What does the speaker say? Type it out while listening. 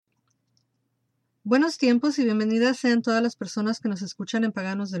Buenos tiempos y bienvenidas sean todas las personas que nos escuchan en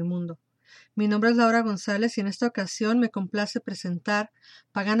Paganos del mundo. Mi nombre es Laura González y en esta ocasión me complace presentar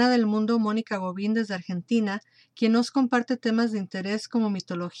Pagana del mundo Mónica Gobbin desde Argentina, quien nos comparte temas de interés como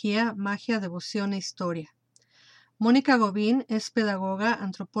mitología, magia, devoción e historia. Mónica Gobbin es pedagoga,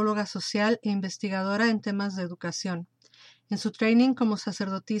 antropóloga social e investigadora en temas de educación. En su training como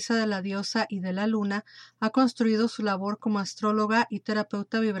sacerdotisa de la diosa y de la luna, ha construido su labor como astróloga y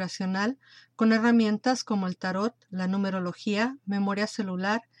terapeuta vibracional con herramientas como el tarot, la numerología, memoria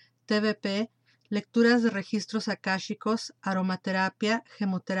celular, TVP, lecturas de registros akáshicos, aromaterapia,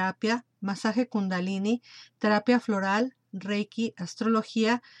 gemoterapia, masaje kundalini, terapia floral, reiki,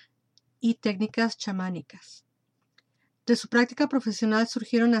 astrología y técnicas chamánicas. De su práctica profesional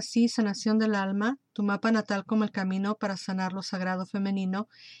surgieron así Sanación del Alma, Tu Mapa Natal como el Camino para Sanar lo Sagrado Femenino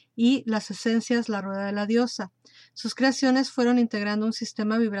y Las Esencias, la Rueda de la Diosa. Sus creaciones fueron integrando un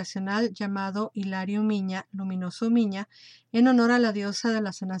sistema vibracional llamado Hilario Miña, Luminoso Miña, en honor a la diosa de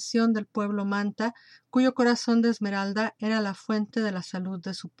la sanación del pueblo Manta, cuyo corazón de esmeralda era la fuente de la salud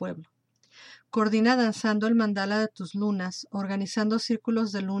de su pueblo. Coordina Danzando el Mandala de tus Lunas, organizando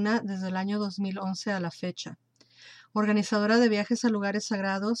círculos de luna desde el año 2011 a la fecha. Organizadora de viajes a lugares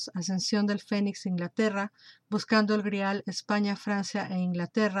sagrados, Ascensión del Fénix, Inglaterra, Buscando el Grial, España, Francia e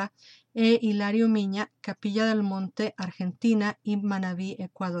Inglaterra, e Hilario Miña, Capilla del Monte, Argentina y Manabí,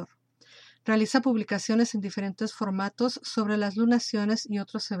 Ecuador. Realiza publicaciones en diferentes formatos sobre las lunaciones y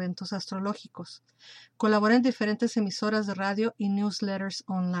otros eventos astrológicos. Colabora en diferentes emisoras de radio y newsletters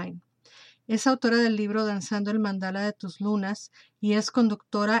online. Es autora del libro Danzando el Mandala de tus Lunas y es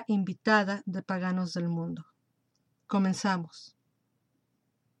conductora invitada de Paganos del Mundo. Comenzamos.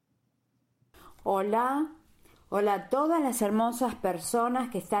 Hola a todas las hermosas personas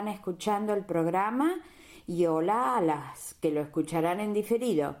que están escuchando el programa y hola a las que lo escucharán en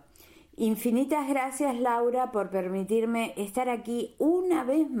diferido. Infinitas gracias, Laura, por permitirme estar aquí una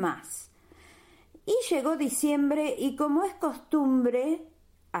vez más. Y llegó diciembre y como es costumbre,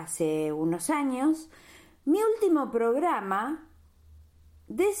 hace unos años, mi último programa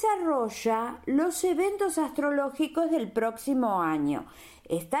desarrolla los eventos astrológicos del próximo año,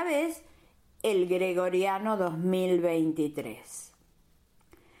 esta vez el gregoriano 2023.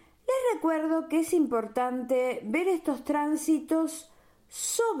 Les recuerdo que es importante ver estos tránsitos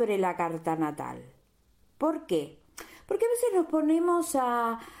sobre la carta natal. ¿Por qué? Porque a veces nos ponemos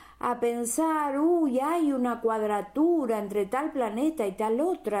a pensar, hay una cuadratura entre tal planeta y tal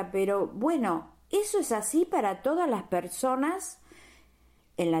otra, pero bueno, eso es así para todas las personas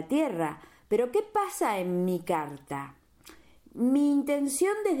en la Tierra. Pero ¿qué pasa en mi carta? Mi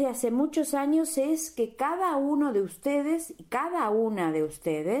intención desde hace muchos años es que cada uno de ustedes y cada una de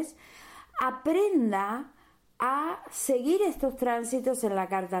ustedes aprenda a seguir estos tránsitos en la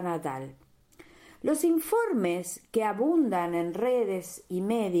carta natal. Los informes que abundan en redes y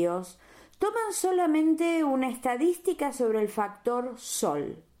medios toman solamente una estadística sobre el factor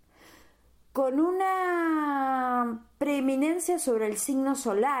Sol, con una preeminencia sobre el signo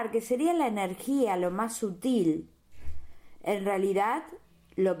solar, que sería la energía, lo más sutil. En realidad,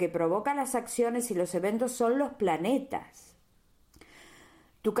 lo que provoca las acciones y los eventos son los planetas.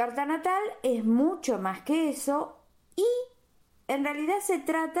 Tu carta natal es mucho más que eso y en realidad se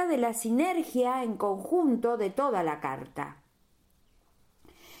trata de la sinergia en conjunto de toda la carta.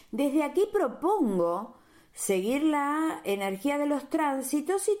 Desde aquí propongo seguir la energía de los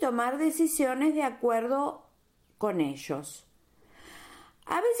tránsitos y tomar decisiones de acuerdo con ellos.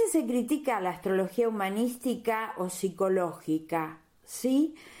 A veces se critica la astrología humanística o psicológica,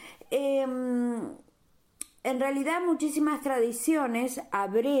 ¿sí? En realidad muchísimas tradiciones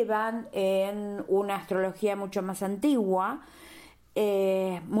abrevan en una astrología mucho más antigua,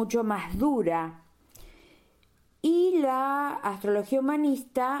 mucho más dura. Y la astrología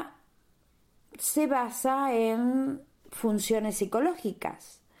humanista se basa en funciones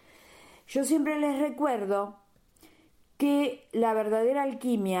psicológicas. Yo siempre les recuerdo que la verdadera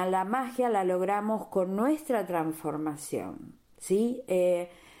alquimia, la magia, la logramos con nuestra transformación, ¿sí?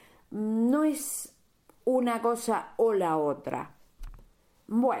 No es una cosa o la otra.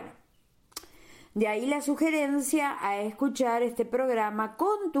 Bueno, de ahí la sugerencia a escuchar este programa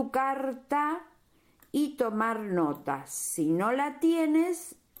con tu carta y tomar notas. Si no la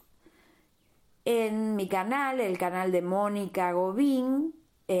tienes, en mi canal, el canal de Mónica Gobbin,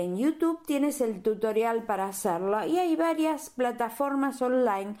 en YouTube tienes el tutorial para hacerlo y hay varias plataformas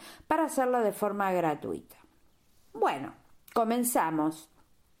online para hacerlo de forma gratuita. Bueno, comenzamos.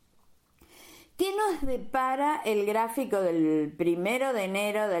 ¿Qué nos depara el gráfico del 1 de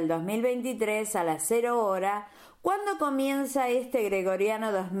enero del 2023 a las 0 hora, cuando comienza este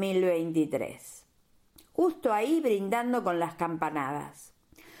gregoriano 2023? justo ahí brindando con las campanadas.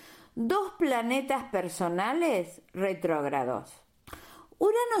 2 planetas personales retrógrados.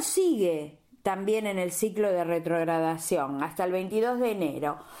 Urano sigue también en el ciclo de retrogradación hasta el 22 de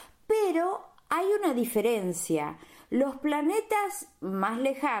enero, pero hay una diferencia. Los planetas más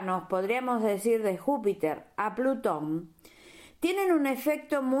lejanos, podríamos decir de Júpiter a Plutón, tienen un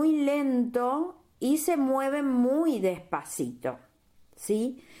efecto muy lento y se mueven muy despacito,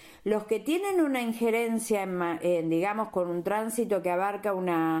 ¿sí? Los que tienen una injerencia, digamos, con un tránsito que abarca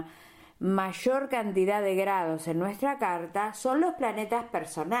una mayor cantidad de grados en nuestra carta, son los planetas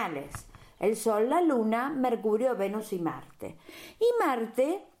personales: el Sol, la Luna, Mercurio, Venus y Marte. Y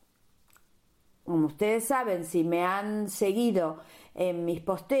Marte, como ustedes saben, si me han seguido en mis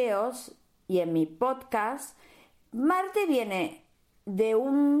posteos y en mi podcast, Marte viene de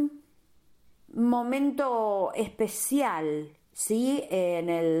un momento especial, ¿sí? En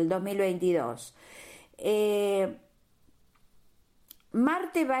el 2022.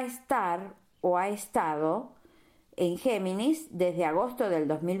 Marte va a estar, o ha estado, en Géminis desde agosto del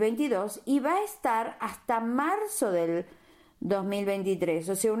 2022 y va a estar hasta marzo del 2023,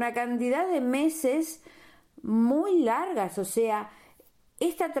 o sea, una cantidad de meses muy largas. O sea,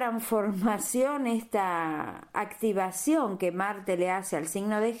 esta transformación, esta activación que Marte le hace al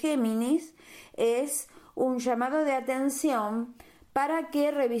signo de Géminis es un llamado de atención para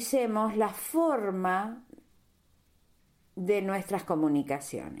que revisemos la forma de nuestras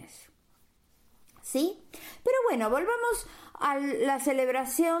comunicaciones, ¿sí? Pero bueno, volvamos a la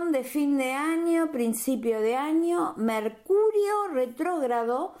celebración de fin de año, principio de año. Mercurio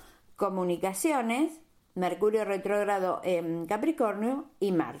retrógrado, comunicaciones, Mercurio retrógrado en Capricornio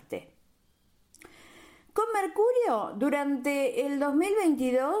y Marte. Con Mercurio, durante el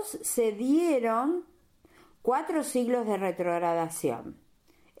 2022 se dieron 4 siglos de retrogradación.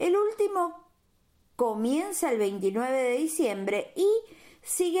 El último comienza el 29 de diciembre y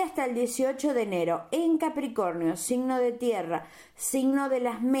sigue hasta el 18 de enero en Capricornio, signo de tierra, signo de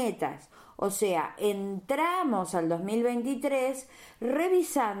las metas. O sea, entramos al 2023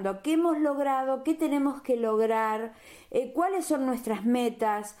 revisando qué hemos logrado, qué tenemos que lograr, cuáles son nuestras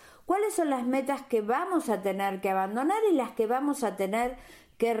metas, cuáles son las metas que vamos a tener que abandonar y las que vamos a tener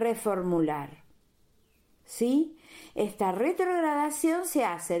que reformular, ¿sí? Esta retrogradación se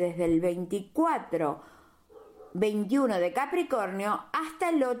hace desde el 21 de Capricornio hasta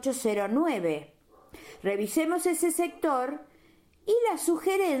el 809. Revisemos ese sector y la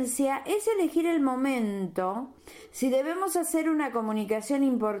sugerencia es elegir el momento si debemos hacer una comunicación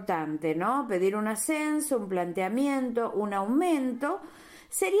importante, ¿no? Pedir un ascenso, un planteamiento, un aumento.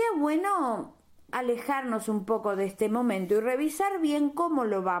 Sería bueno alejarnos un poco de este momento y revisar bien cómo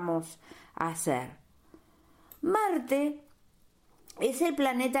lo vamos a hacer. Marte es el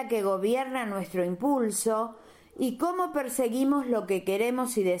planeta que gobierna nuestro impulso y cómo perseguimos lo que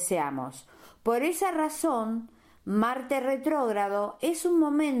queremos y deseamos. Por esa razón, Marte retrógrado es un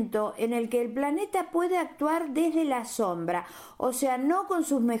momento en el que el planeta puede actuar desde la sombra, o sea, no con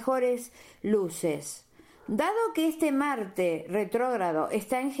sus mejores luces. Dado que este Marte retrógrado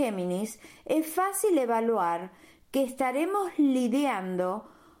está en Géminis, es fácil evaluar que estaremos lidiando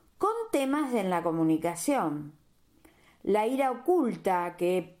con temas en la comunicación. La ira oculta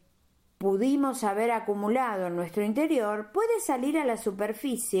que pudimos haber acumulado en nuestro interior puede salir a la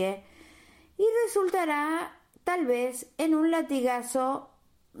superficie y resultará tal vez en un latigazo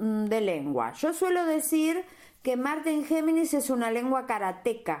de lengua. Yo suelo decir que Marte en Géminis es una lengua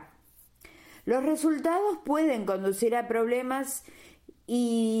karateca. Los resultados pueden conducir a problemas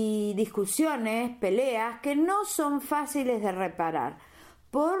y discusiones, peleas que no son fáciles de reparar.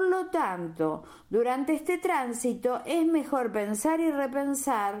 Por lo tanto, durante este tránsito es mejor pensar y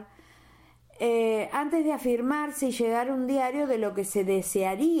repensar antes de afirmarse y llegar un diario de lo que se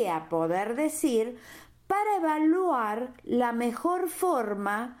desearía poder decir para evaluar la mejor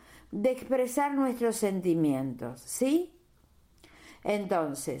forma de expresar nuestros sentimientos, ¿sí?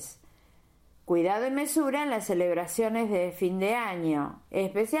 Entonces, cuidado y mesura en las celebraciones de fin de año,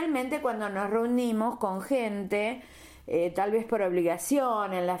 especialmente cuando nos reunimos con gente, tal vez por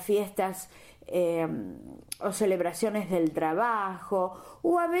obligación, en las fiestas o celebraciones del trabajo,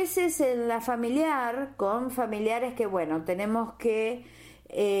 o a veces en la familiar, con familiares que, bueno, tenemos que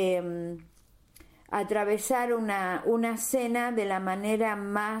atravesar una cena de la manera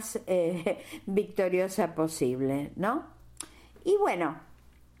más victoriosa posible, ¿no? Y bueno,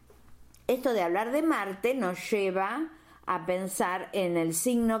 esto de hablar de Marte nos lleva a pensar en el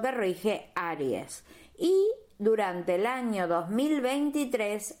signo que rige Aries. Y durante el año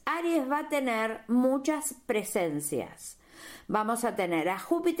 2023, Aries va a tener muchas presencias. vamos a tener a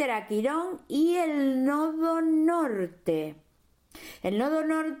Júpiter, a Quirón y el nodo norte. El nodo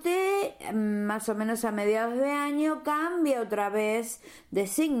norte, más o menos a mediados de año, cambia otra vez de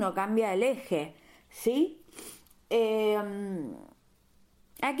signo, cambia el eje, ¿sí?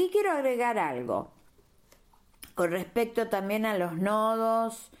 Aquí quiero agregar algo con respecto también a los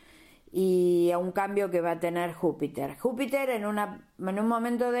nodos y a un cambio que va a tener Júpiter. Júpiter en un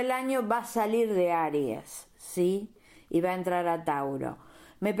momento del año va a salir de Aries, ¿sí? Y va a entrar a Tauro.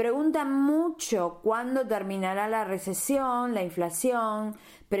 Me preguntan mucho cuándo terminará la recesión, la inflación,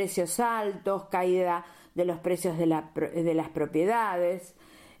 precios altos, caída de los precios de las propiedades,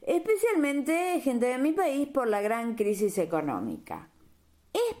 especialmente, gente de mi país, por la gran crisis económica.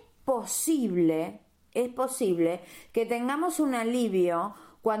 Es posible que tengamos un alivio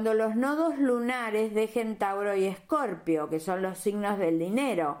cuando los nodos lunares dejen Tauro y Escorpio, que son los signos del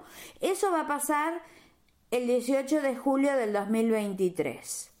dinero. Eso va a pasar el 18 de julio del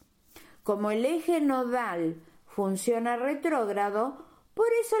 2023. Como el eje nodal funciona retrógrado, por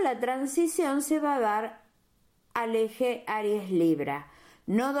eso la transición se va a dar al eje Aries-Libra.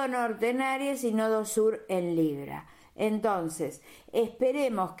 Nodo norte en Aries y nodo sur en Libra. Entonces,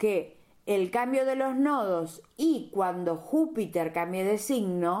 esperemos que el cambio de los nodos y cuando Júpiter cambie de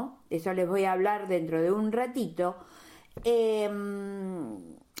signo, eso les voy a hablar dentro de un ratito,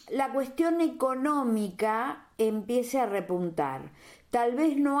 la cuestión económica empiece a repuntar. Tal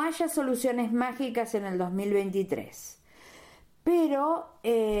vez no haya soluciones mágicas en el 2023, pero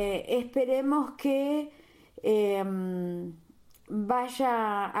esperemos que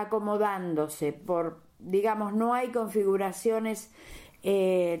vaya acomodándose. Digamos, no hay configuraciones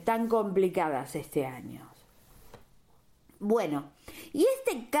tan complicadas este año. Bueno, y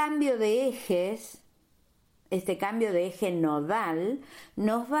este cambio de ejes, este cambio de eje nodal,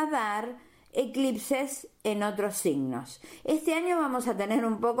 nos va a dar eclipses en otros signos. Este año vamos a tener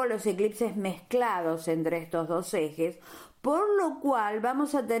un poco los eclipses mezclados entre estos dos ejes, por lo cual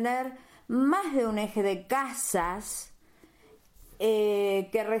vamos a tener más de un eje de casas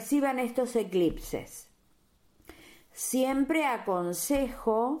que reciban estos eclipses. Siempre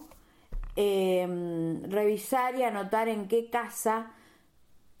aconsejo revisar y anotar en qué casa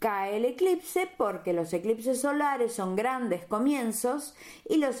cae el eclipse, porque los eclipses solares son grandes comienzos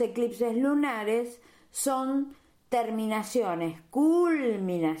y los eclipses lunares son terminaciones,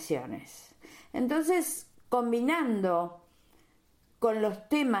 culminaciones. Entonces, combinando con los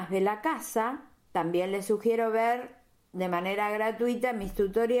temas de la casa, también les sugiero ver de manera gratuita mis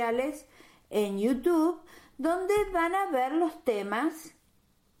tutoriales en YouTube, donde van a ver los temas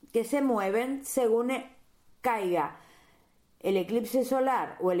que se mueven según caiga el eclipse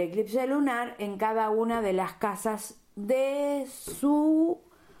solar o el eclipse lunar en cada una de las casas de su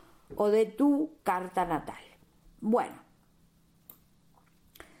o de tu carta natal. Bueno,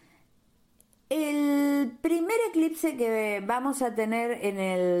 el primer eclipse que vamos a tener en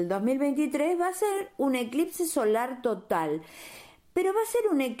el 2023 va a ser un eclipse solar total, pero va a ser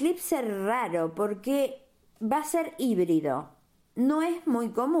un eclipse raro porque va a ser híbrido. No es muy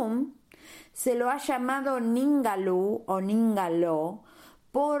común. Se lo ha llamado Ningaloo o Ningaloo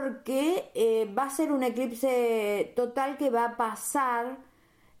porque va a ser un eclipse total que va a pasar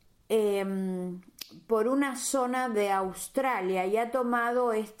por una zona de Australia y ha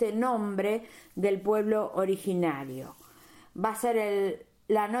tomado este nombre del pueblo originario. Va a ser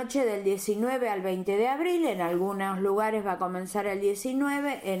la noche del 19 al 20 de abril, en algunos lugares va a comenzar el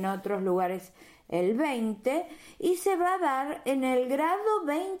 19, en otros lugares el 20, y se va a dar en el grado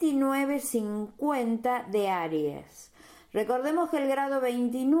 2950 de Aries. Recordemos que el grado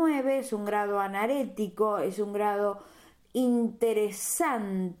 29 es un grado anarético, es un grado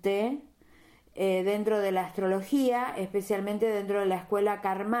interesante dentro de la astrología, especialmente dentro de la escuela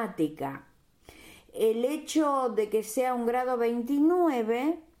karmática. El hecho de que sea un grado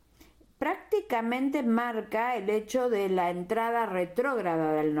 29 prácticamente marca el hecho de la entrada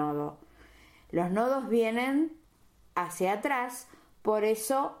retrógrada del nodo. Los nodos vienen hacia atrás, por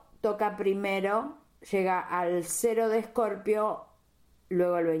eso toca primero, llega al 0 de Escorpio,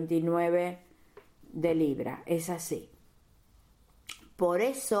 luego al 29 de Libra. Es así. Por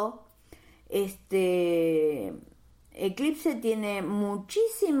eso este eclipse tiene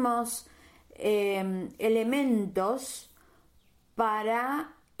muchísimos elementos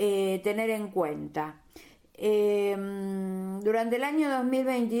para tener en cuenta. Durante el año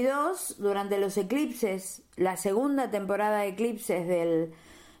 2022, durante los eclipses, la segunda temporada de eclipses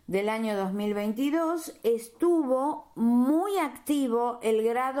del año 2022, estuvo muy activo el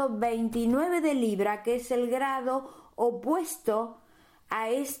grado 29 de Libra, que es el grado opuesto a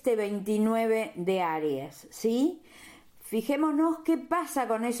este 29 de Aries, ¿sí? fijémonos qué pasa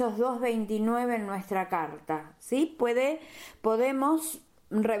con esos 229 en nuestra carta, ¿sí? Podemos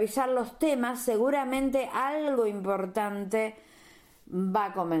revisar los temas, seguramente algo importante va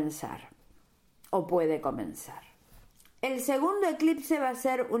a comenzar o puede comenzar. El segundo eclipse va a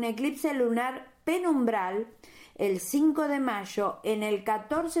ser un eclipse lunar penumbral el 5 de mayo en el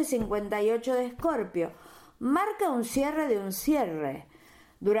 1458 de Escorpio. Marca un cierre de un cierre.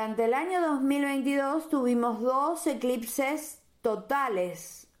 Durante el año 2022 tuvimos 2 eclipses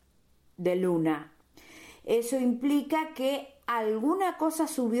totales de luna. Eso implica que alguna cosa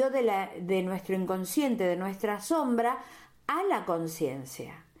subió de nuestro inconsciente, de nuestra sombra, a la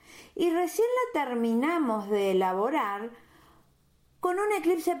conciencia. Y recién la terminamos de elaborar con un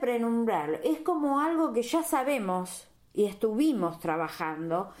eclipse penumbral. Es como algo que ya sabemos y estuvimos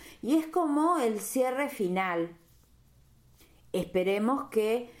trabajando, y es como el cierre final. Esperemos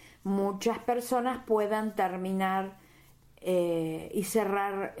que muchas personas puedan terminar y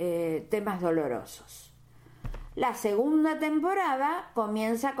cerrar temas dolorosos. La segunda temporada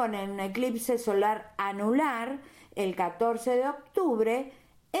comienza con un eclipse solar anular el 14 de octubre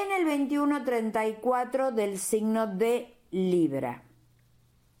en el 21:34 del signo de Libra.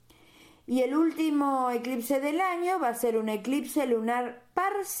 Y el último eclipse del año va a ser un eclipse lunar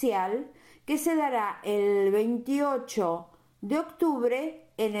parcial que se dará el 28 de octubre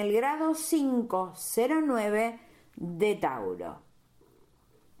en el grado 509 de Tauro.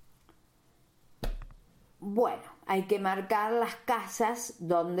 Bueno, hay que marcar las casas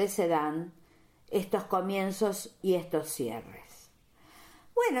donde se dan estos comienzos y estos cierres.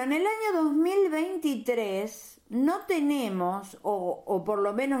 Bueno, en el año 2023 no tenemos, o por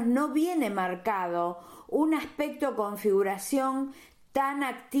lo menos no viene marcado, un aspecto configuración tan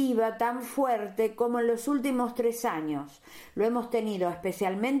activa, tan fuerte como en los últimos 3 años. Lo hemos tenido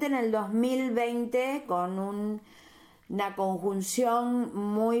especialmente en el 2020 con una conjunción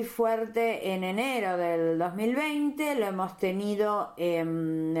muy fuerte en enero del 2020, lo hemos tenido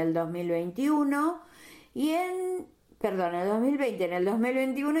en el 2021 en el 2020, en el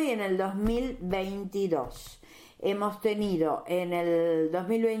 2021 y en el 2022. Hemos tenido en el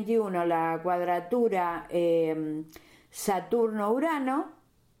 2021 la cuadratura Saturno-Urano,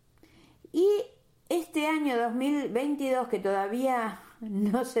 y este año 2022, que todavía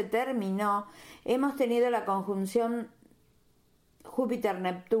no se terminó, hemos tenido la conjunción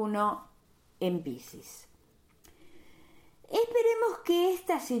Júpiter-Neptuno en Piscis. Esperemos que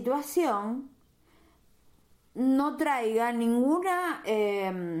esta situación no traiga ninguna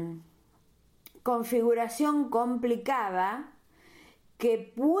configuración complicada, que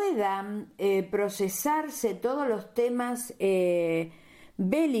puedan procesarse todos los temas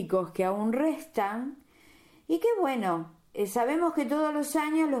bélicos que aún restan, y que bueno, sabemos que todos los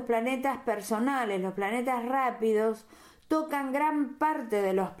años los planetas personales, los planetas rápidos, tocan gran parte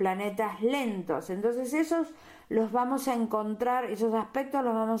de los planetas lentos. Entonces esos los vamos a encontrar, esos aspectos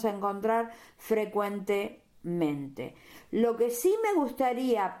los vamos a encontrar frecuentemente. Lo que sí me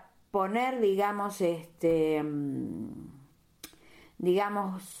gustaría poner, digamos,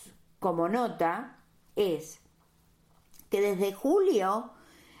 como nota, es que desde julio,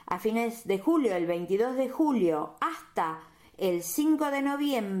 a fines de julio, el 22 de julio hasta el 5 de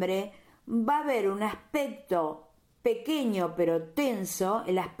noviembre, va a haber un aspecto pequeño pero tenso.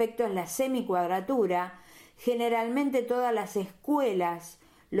 El aspecto es la semicuadratura. Generalmente todas las escuelas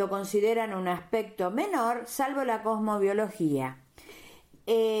lo consideran un aspecto menor, salvo la cosmobiología.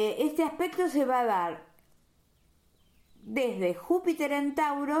 Este aspecto se va a dar desde Júpiter en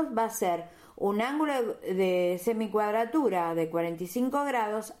Tauro, va a ser un ángulo de semicuadratura de 45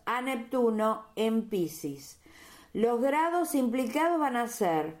 grados a Neptuno en Piscis. Los grados implicados van a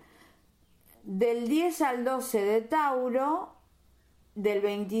ser del 10 al 12 de Tauro, del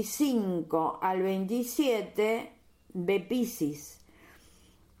 25 al 27 de Piscis.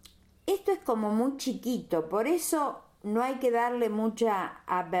 Esto es como muy chiquito, por eso no hay que darle mucha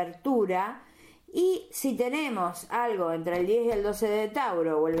apertura. Y si tenemos algo entre el 10 y el 12 de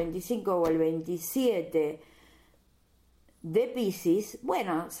Tauro, o el 25 o el 27 de Piscis,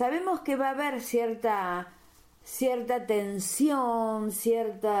 bueno, sabemos que va a haber cierta tensión,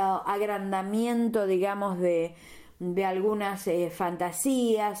 cierto agrandamiento, digamos, de algunas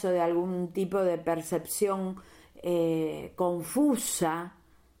fantasías o de algún tipo de percepción confusa,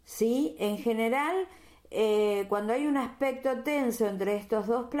 ¿sí? En general, cuando hay un aspecto tenso entre estos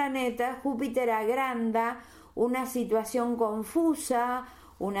dos planetas, Júpiter agranda una situación confusa,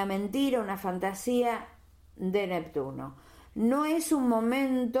 una mentira, una fantasía de Neptuno. No es un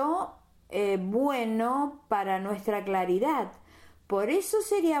momento bueno para nuestra claridad, Por eso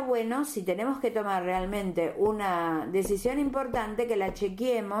sería bueno, si tenemos que tomar realmente una decisión importante, que la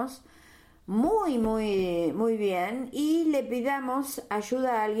chequeemos muy, muy, muy bien y le pidamos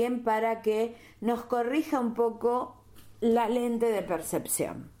ayuda a alguien para que nos corrija un poco la lente de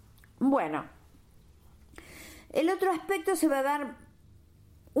percepción. Bueno, el otro aspecto se va a dar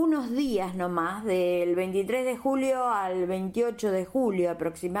unos días nomás, del 23 de julio al 28 de julio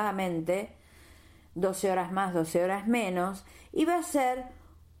aproximadamente, 12 horas más, 12 horas menos, y va a ser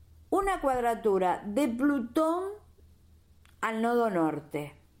una cuadratura de Plutón al nodo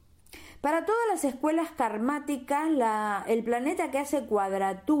norte. Para todas las escuelas karmáticas, el planeta que hace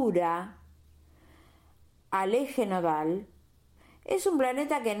cuadratura al eje nodal es un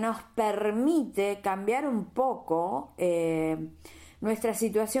planeta que nos permite cambiar un poco nuestra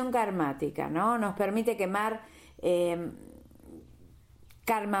situación karmática, ¿no? Nos permite quemar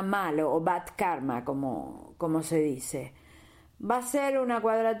karma malo o bad karma, como se dice. Va a ser una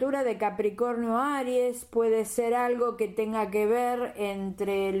cuadratura de Capricornio a Aries, puede ser algo que tenga que ver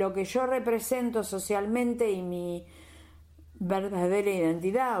entre lo que yo represento socialmente y mi verdadera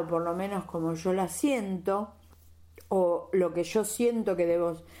identidad, o por lo menos como yo la siento, o lo que yo siento que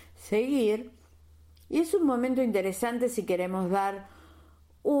debo seguir. Y es un momento interesante si queremos dar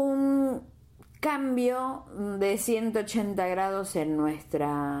un cambio de 180 grados en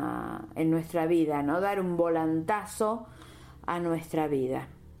nuestra vida, ¿no? Dar un volantazo a nuestra vida.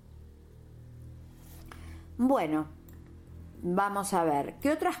 Bueno, vamos a ver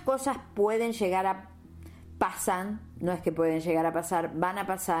qué otras cosas pueden llegar a pasan, no es que pueden llegar a pasar, van a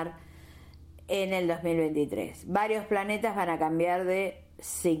pasar en el 2023. Varios planetas van a cambiar de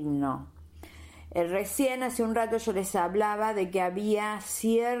signo. Recién hace un rato yo les hablaba de que había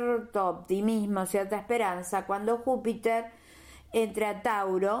cierto optimismo, cierta esperanza cuando Júpiter entre a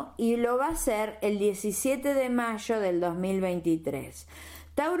Tauro, y lo va a hacer el 17 de mayo del 2023.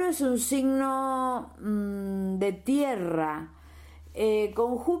 Tauro es un signo de tierra.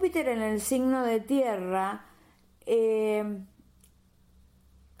 Con Júpiter en el signo de tierra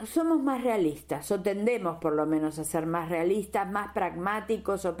somos más realistas, o tendemos por lo menos a ser más realistas, más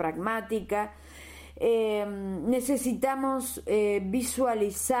pragmáticos o pragmáticas. Necesitamos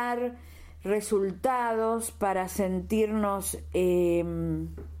visualizar resultados para sentirnos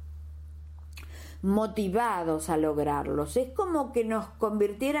motivados a lograrlos. Es como que nos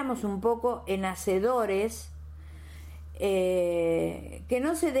convirtiéramos un poco en hacedores que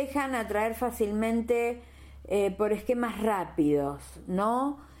no se dejan atraer fácilmente por esquemas rápidos,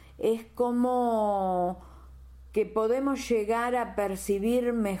 ¿no? Es como que podemos llegar a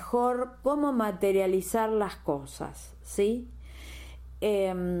percibir mejor cómo materializar las cosas, ¿sí?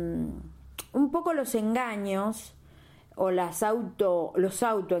 Un poco los engaños o los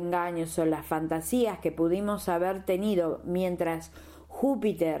autoengaños o las fantasías que pudimos haber tenido mientras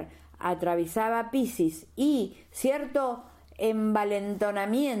Júpiter atravesaba Piscis, y cierto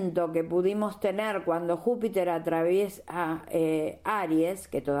envalentonamiento que pudimos tener cuando Júpiter atraviesa Aries,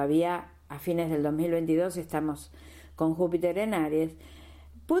 que todavía a fines del 2022 estamos con Júpiter en Aries,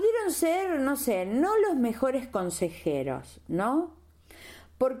 pudieron ser, no sé, no los mejores consejeros, ¿no?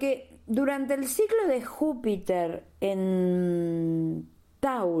 Porque durante el ciclo de Júpiter en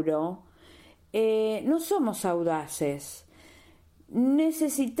Tauro no somos audaces.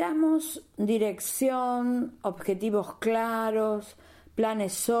 Necesitamos dirección, objetivos claros,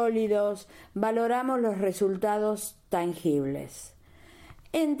 planes sólidos, valoramos los resultados tangibles.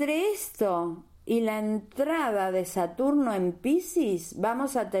 Entre esto y la entrada de Saturno en Piscis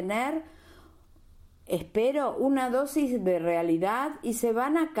vamos a tener, espero, una dosis de realidad, y se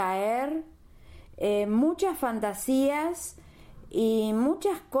van a caer muchas fantasías y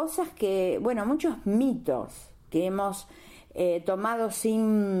muchas cosas que, bueno, muchos mitos que hemos tomado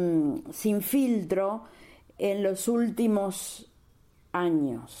sin filtro en los últimos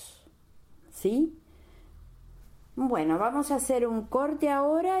años, ¿sí? Bueno, vamos a hacer un corte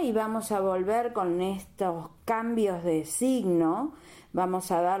ahora y vamos a volver con estos cambios de signo.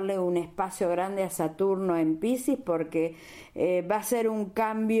 Vamos a darle un espacio grande a Saturno en Piscis porque va a ser un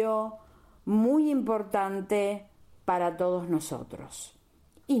cambio muy importante para todos nosotros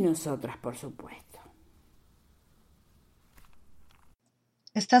y nosotras, por supuesto.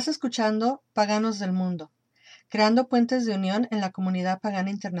 Estás escuchando Paganos del Mundo, creando puentes de unión en la comunidad pagana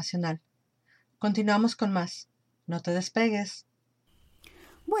internacional. Continuamos con más. No te despegues.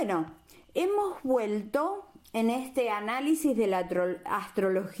 Bueno, hemos vuelto en este análisis de la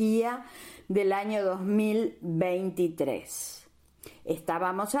astrología del año 2023.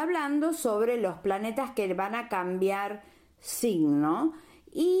 Estábamos hablando sobre los planetas que van a cambiar signo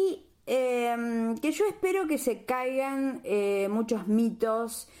y que yo espero que se caigan muchos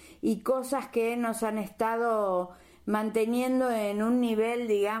mitos y cosas que nos han estado manteniendo en un nivel,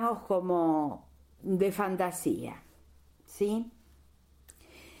 digamos, como de fantasía, ¿sí?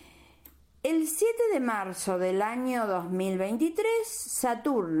 El 7 de marzo del año 2023,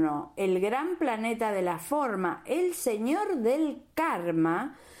 Saturno, el gran planeta de la forma, el señor del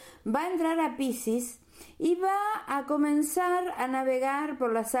karma, va a entrar a Piscis y va a comenzar a navegar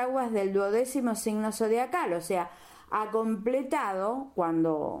por las aguas del 12º signo zodiacal, o sea, ha completado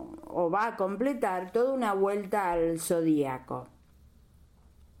va a completar toda una vuelta al zodíaco.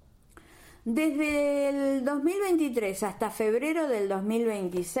 Desde el 2023 hasta febrero del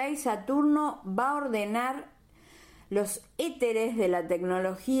 2026, Saturno va a ordenar los éteres de la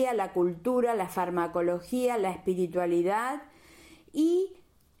tecnología, la cultura, la farmacología, la espiritualidad y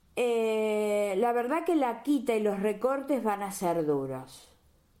la verdad que la quita y los recortes van a ser duros.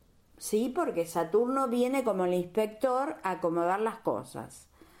 Sí, porque Saturno viene como el inspector a acomodar las cosas.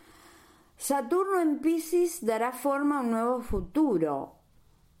 Saturno en Piscis dará forma a un nuevo futuro,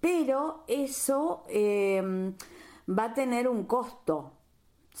 pero eso va a tener un costo,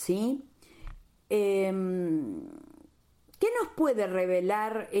 ¿sí? ¿Qué nos puede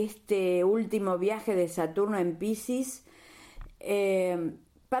revelar este último viaje de Saturno en Piscis?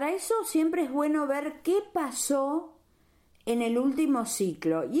 Para eso siempre es bueno ver qué pasó en el último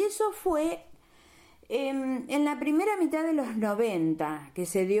ciclo, y eso fue en la primera mitad de los 90 que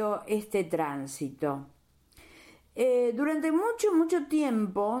se dio este tránsito. Durante mucho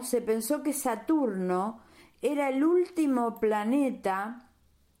tiempo se pensó que Saturno era el último planeta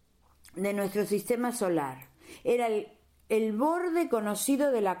de nuestro sistema solar, era el borde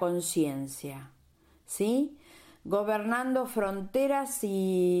conocido de la conciencia, ¿sí? Gobernando fronteras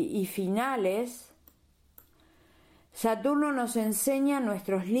y finales. Saturno nos enseña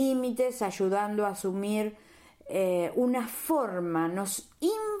nuestros límites, ayudando a asumir una forma, nos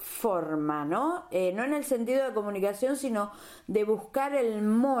informa, ¿no? No en el sentido de comunicación, sino de buscar el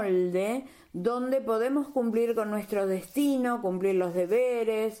molde donde podemos cumplir con nuestro destino, cumplir los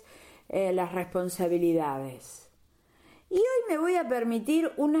deberes, las responsabilidades. Y hoy me voy a permitir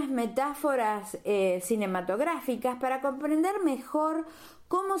unas metáforas cinematográficas para comprender mejor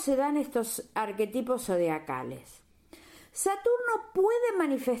cómo se dan estos arquetipos zodiacales. Saturno puede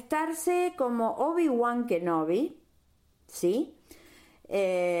manifestarse como Obi-Wan Kenobi, ¿sí?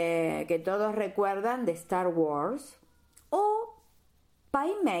 Que todos recuerdan de Star Wars, o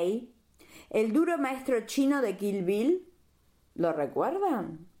Pai Mei, el duro maestro chino de Kill Bill, ¿lo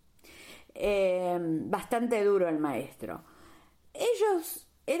recuerdan? Bastante duro el maestro. Ellos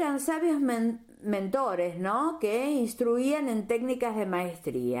eran sabios mentores, ¿no? Que instruían en técnicas de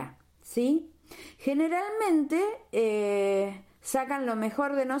maestría, ¿sí? Generalmente sacan lo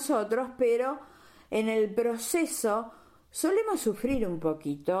mejor de nosotros, pero en el proceso solemos sufrir un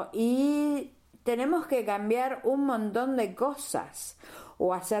poquito y tenemos que cambiar un montón de cosas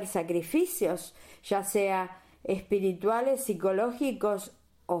o hacer sacrificios, ya sea espirituales, psicológicos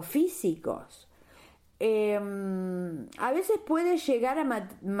o físicos. A veces puede llegar a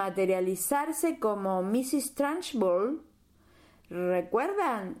materializarse como Mrs. Trunchbull,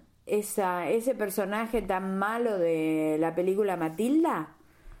 ¿recuerdan? Ese personaje tan malo de la película Matilda,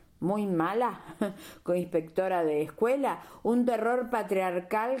 muy mala, con inspectora de escuela, un terror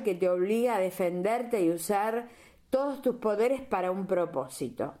patriarcal que te obliga a defenderte y usar todos tus poderes para un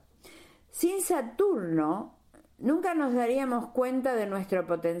propósito. Sin Saturno, nunca nos daríamos cuenta de nuestro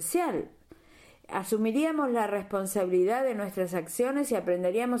potencial. Asumiríamos la responsabilidad de nuestras acciones y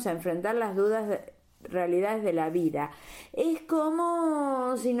aprenderíamos a enfrentar las realidades de la vida. Es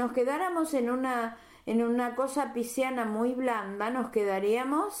como si nos quedáramos en una cosa pisciana muy blanda, nos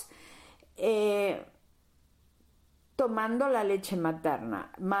quedaríamos tomando la leche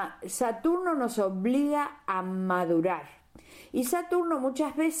materna. Saturno nos obliga a madurar y Saturno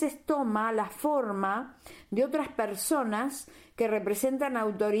muchas veces toma la forma de otras personas que representan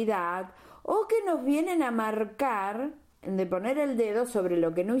autoridad o que nos vienen a marcar, de poner el dedo sobre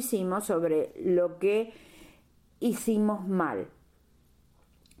lo que no hicimos, sobre lo que hicimos mal.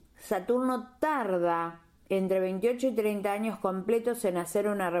 Saturno tarda entre 28 y 30 años completos en hacer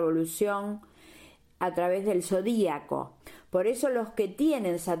una revolución a través del zodíaco. Por eso los que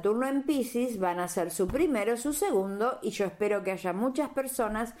tienen Saturno en Piscis van a ser su primero, su segundo, y yo espero que haya muchas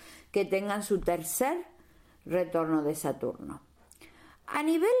personas que tengan su tercer retorno de Saturno. A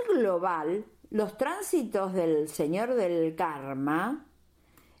nivel global, los tránsitos del señor del karma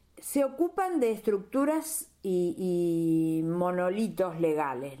se ocupan de estructuras y monolitos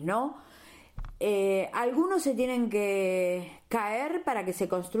legales, ¿no? algunos se tienen que caer para que se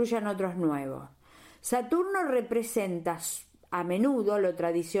construyan otros nuevos. Saturno representa a menudo lo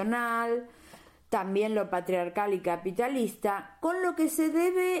tradicional, también lo patriarcal y capitalista, con lo que se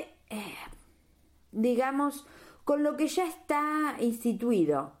debe, digamos, con lo que ya está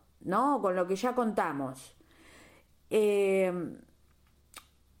instituido, ¿no? Con lo que ya contamos.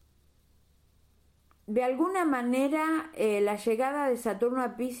 De alguna manera, la llegada de Saturno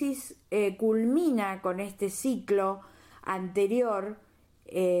a Piscis culmina con este ciclo anterior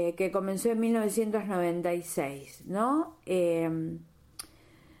que comenzó en 1996, ¿no?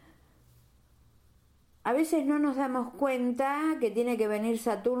 A veces no nos damos cuenta que tiene que venir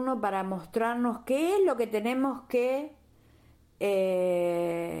Saturno para mostrarnos qué es lo que tenemos que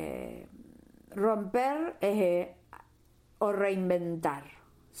romper o reinventar,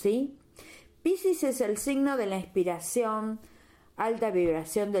 ¿sí? Piscis es el signo de la inspiración, alta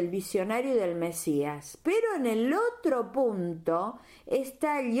vibración del visionario y del Mesías. Pero en el otro punto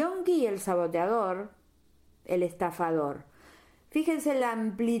está el yonki y el saboteador, el estafador. Fíjense la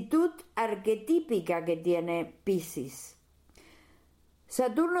amplitud arquetípica que tiene Piscis.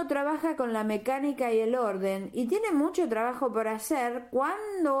 Saturno trabaja con la mecánica y el orden y tiene mucho trabajo por hacer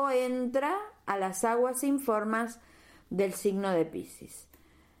cuando entra a las aguas sin formas del signo de Piscis.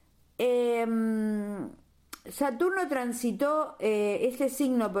 Saturno transitó este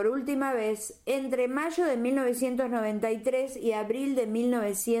signo por última vez entre mayo de 1993 y abril de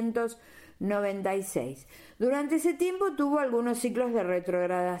 1996. Durante ese tiempo tuvo algunos ciclos de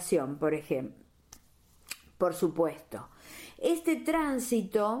retrogradación, por ejemplo. Por supuesto. Este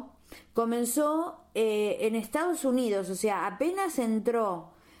tránsito comenzó en Estados Unidos, o sea, apenas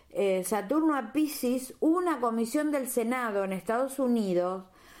entró Saturno a Piscis, hubo una comisión del Senado en Estados Unidos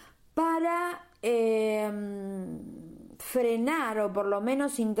para frenar o por lo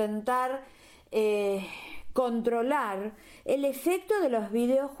menos intentar controlar el efecto de los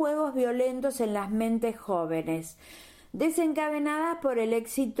videojuegos violentos en las mentes jóvenes, desencadenadas por el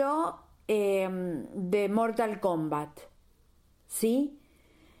éxito de Mortal Kombat, ¿sí?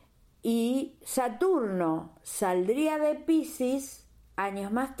 Y Saturno saldría de Piscis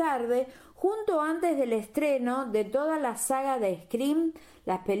años más tarde, junto antes del estreno de toda la saga de Scream,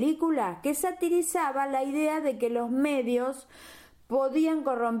 las películas, que satirizaba la idea de que los medios podían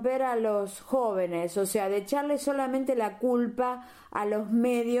corromper a los jóvenes, o sea, de echarle solamente la culpa a los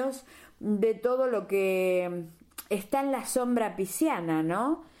medios de todo lo que está en la sombra pisciana,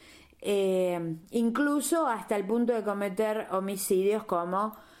 ¿no? Incluso hasta el punto de cometer homicidios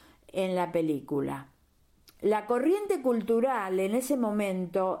como en la película. La corriente cultural en ese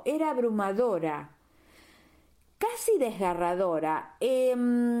momento era abrumadora, casi desgarradora.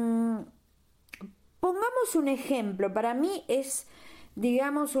 Pongamos un ejemplo, para mí es,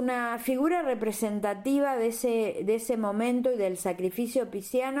 digamos, una figura representativa de ese momento y del sacrificio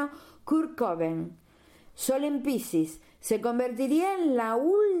pisciano, Kurt Cobain. Sol en Piscis, se convertiría en la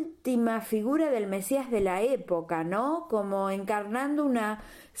última figura del Mesías de la época, ¿no? Como encarnando una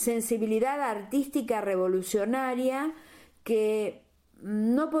sensibilidad artística revolucionaria que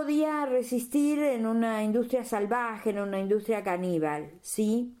no podía resistir en una industria salvaje, en una industria caníbal,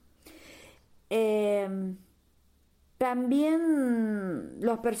 ¿sí? También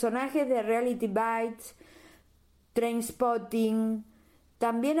los personajes de Reality Bites, Trainspotting,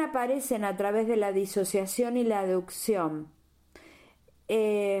 también aparecen a través de la disociación y la aducción.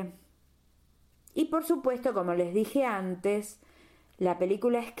 Y por supuesto, como les dije antes, la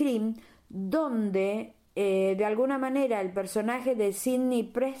película Scream, donde de alguna manera el personaje de Sidney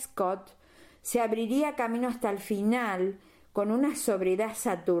Prescott se abriría camino hasta el final con una sobriedad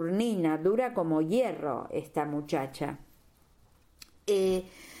saturnina, dura como hierro esta muchacha.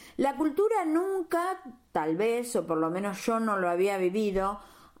 La cultura nunca, tal vez, o por lo menos yo no lo había vivido,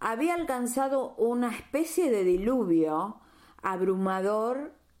 había alcanzado una especie de diluvio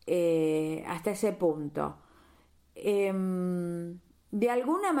abrumador hasta ese punto. De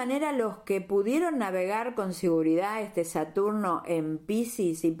alguna manera los que pudieron navegar con seguridad este Saturno en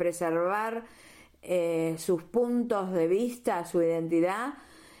Piscis y preservar sus puntos de vista, su identidad,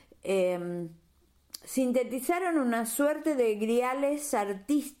 sintetizaron una suerte de griales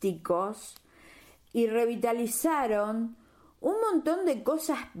artísticos y revitalizaron un montón de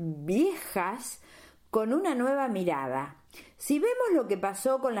cosas viejas con una nueva mirada. Si vemos lo que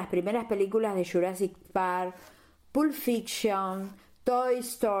pasó con las primeras películas de Jurassic Park, Pulp Fiction, Toy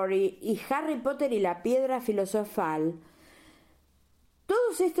Story y Harry Potter y la Piedra Filosofal,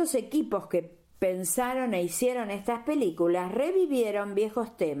 todos estos equipos que pensaron e hicieron estas películas revivieron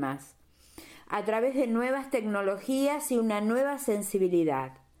viejos temas a través de nuevas tecnologías y una nueva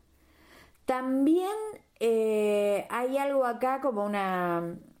sensibilidad. También hay algo acá como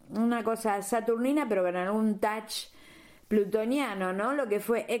una cosa saturnina, pero con algún touch plutoniano, ¿no? Lo que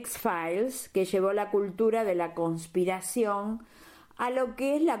fue X-Files, que llevó la cultura de la conspiración a lo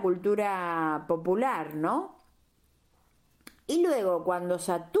que es la cultura popular, ¿no? Y luego, cuando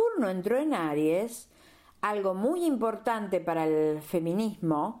Saturno entró en Aries, algo muy importante para el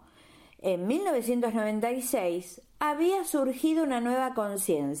feminismo, en 1996 había surgido una nueva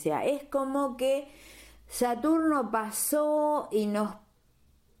conciencia. Es como que Saturno pasó y nos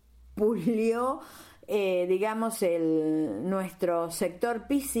pulió, digamos, nuestro sector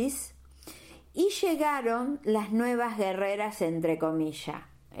Piscis, y llegaron las nuevas guerreras, entre comillas,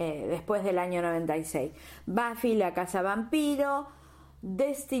 después del año 96. Buffy, la cazavampiro,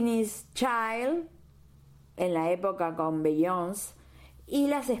 Destiny's Child, en la época con Beyoncé, y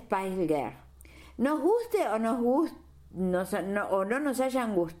las Spice Girls. Nos guste o no nos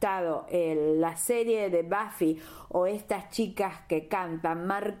hayan gustado la serie de Buffy o estas chicas que cantan,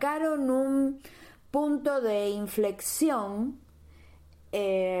 marcaron un punto de inflexión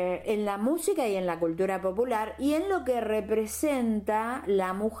en la música y en la cultura popular y en lo que representa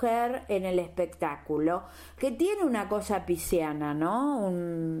la mujer en el espectáculo, que tiene una cosa pisciana, ¿no?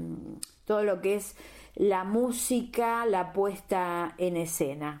 Todo lo que es la música, la puesta en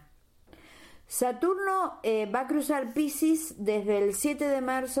escena. Saturno va a cruzar Piscis desde el 7 de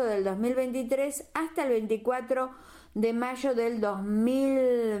marzo del 2023 hasta el 24 de mayo del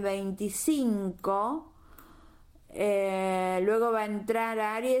 2025. Luego va a entrar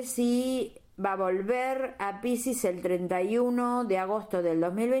a Aries y va a volver a Piscis el 31 de agosto del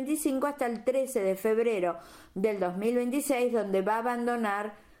 2025 hasta el 13 de febrero del 2026, donde va a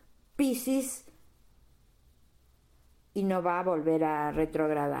abandonar Piscis y no va a volver a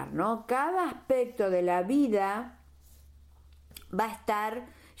retrogradar, ¿no? Cada aspecto de la vida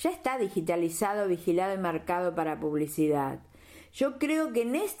ya está digitalizado, vigilado y marcado para publicidad. Yo creo que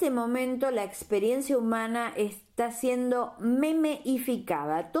en este momento la experiencia humana está siendo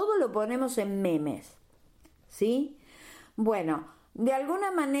memeificada. Todo lo ponemos en memes, ¿sí? Bueno, de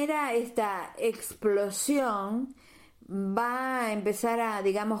alguna manera esta explosión va a empezar a,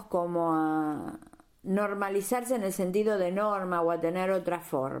 digamos, como a normalizarse en el sentido de norma o a tener otra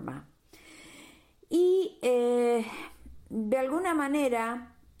forma. Y de alguna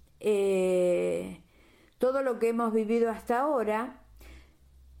manera todo lo que hemos vivido hasta ahora,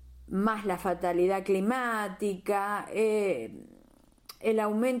 más la fatalidad climática, el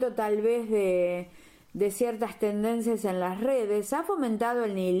aumento tal vez de ciertas tendencias en las redes, ha fomentado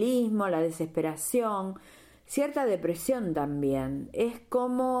el nihilismo, la desesperación, cierta depresión también. Es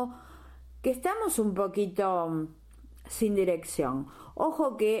como que estamos un poquito sin dirección.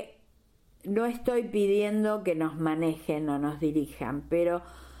 Ojo que no estoy pidiendo que nos manejen o nos dirijan, pero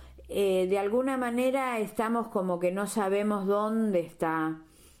de alguna manera estamos como que no sabemos dónde está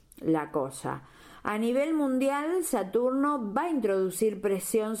la cosa. A nivel mundial, Saturno va a introducir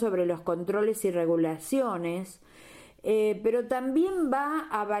presión sobre los controles y regulaciones, pero también va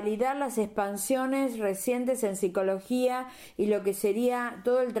a validar las expansiones recientes en psicología y lo que sería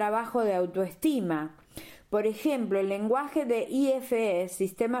todo el trabajo de autoestima. Por ejemplo, el lenguaje de IFE,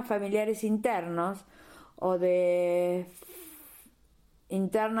 sistemas familiares internos, o de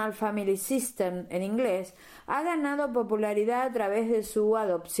Internal Family System en inglés, ha ganado popularidad a través de su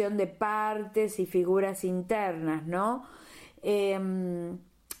adopción de partes y figuras internas, ¿no?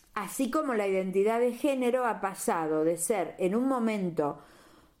 Así como la identidad de género ha pasado de ser en un momento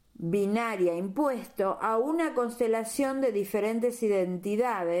binaria, impuesto, a una constelación de diferentes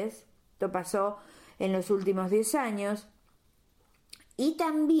identidades. Esto pasó en los últimos 10 años. Y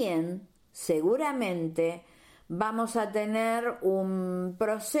también, seguramente, vamos a tener un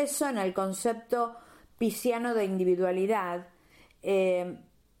proceso en el concepto pisciano de individualidad,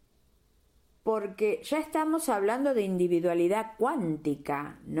 porque ya estamos hablando de individualidad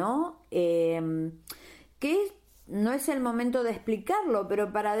cuántica, ¿no? Que no es el momento de explicarlo,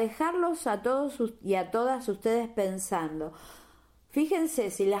 pero para dejarlos a todos y a todas ustedes pensando. Fíjense,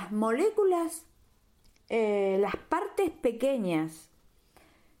 si las moléculas, las partes pequeñas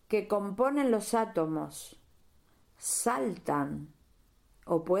que componen los átomos saltan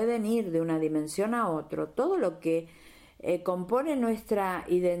o pueden ir de una dimensión a otra, todo lo que compone nuestra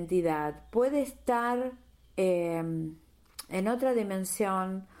identidad puede estar en otra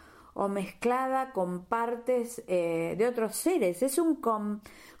dimensión o mezclada con partes de otros seres. Es un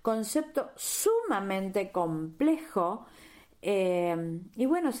concepto sumamente complejo, y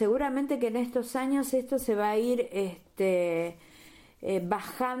bueno, seguramente que en estos años esto se va a ir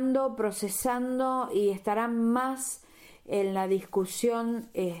bajando, procesando, y estará más en la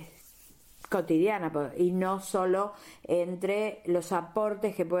discusión cotidiana y no solo entre los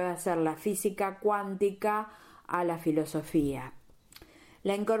aportes que puede hacer la física cuántica a la filosofía.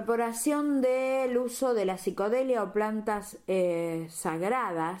 La incorporación del uso de la psicodelia o plantas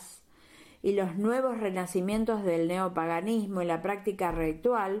sagradas y los nuevos renacimientos del neopaganismo y la práctica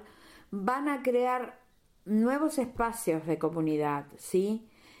ritual van a crear nuevos espacios de comunidad, ¿sí?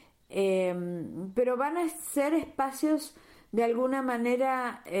 Pero van a ser espacios de alguna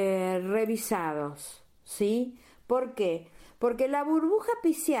manera revisados, ¿sí? ¿Por qué? Porque la burbuja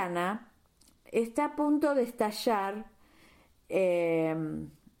pisciana está a punto de estallar.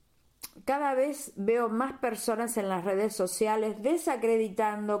 Cada vez veo más personas en las redes sociales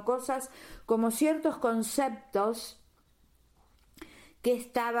desacreditando cosas como ciertos conceptos que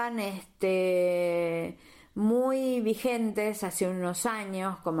estaban muy vigentes hace unos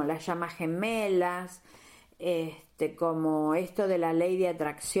años, como las llamas gemelas, como esto de la ley de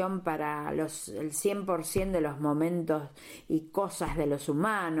atracción para el 100% de los momentos y cosas de los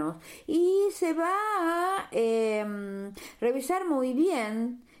humanos, y se va a revisar muy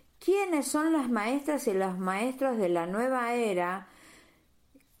bien quiénes son las maestras y los maestros de la nueva era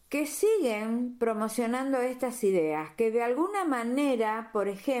que siguen promocionando estas ideas, que de alguna manera, por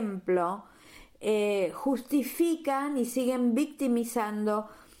ejemplo, justifican y siguen victimizando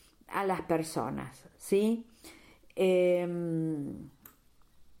a las personas, ¿sí?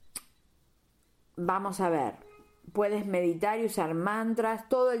 Vamos a ver, puedes meditar y usar mantras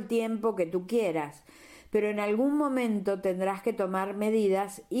todo el tiempo que tú quieras, pero en algún momento tendrás que tomar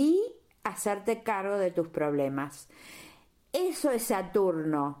medidas y hacerte cargo de tus problemas. Eso es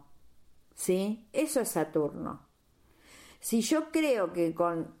Saturno, ¿sí? Eso es Saturno. Si yo creo que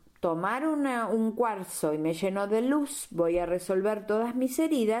con tomar un cuarzo y me lleno de luz voy a resolver todas mis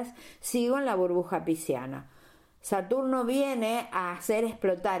heridas, sigo en la burbuja pisciana. Saturno viene a hacer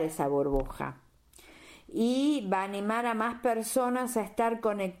explotar esa burbuja y va a animar a más personas a estar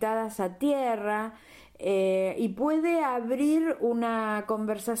conectadas a tierra, y puede abrir una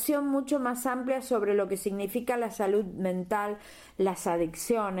conversación mucho más amplia sobre lo que significa la salud mental, las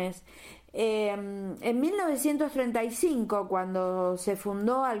adicciones. En 1935, cuando se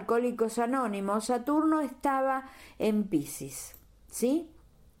fundó Alcohólicos Anónimos, Saturno estaba en Piscis, ¿sí?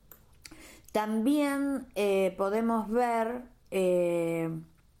 También podemos ver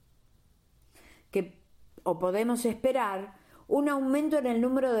podemos esperar un aumento en el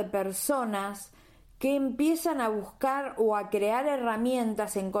número de personas que empiezan a buscar o a crear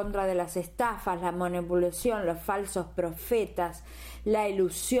herramientas en contra de las estafas, la manipulación, los falsos profetas, la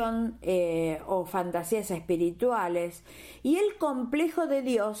ilusión o fantasías espirituales y el complejo de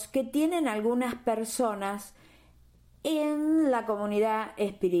Dios que tienen algunas personas en la comunidad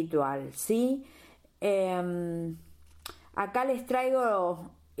espiritual, ¿sí? Acá les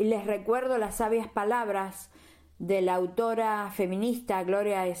traigo y les recuerdo las sabias palabras de la autora feminista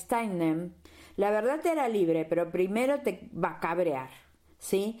Gloria Steinem. La verdad te hará libre, pero primero te va a cabrear,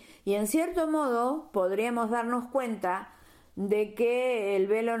 ¿sí? Y en cierto modo podríamos darnos cuenta de que el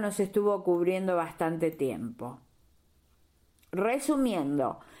velo nos estuvo cubriendo bastante tiempo.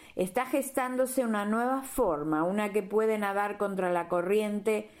 Resumiendo, está gestándose una nueva forma, una que puede nadar contra la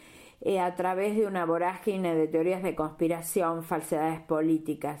corriente a través de una vorágine de teorías de conspiración, falsedades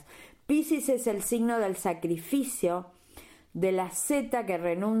políticas. Piscis es el signo del sacrificio, de la zeta que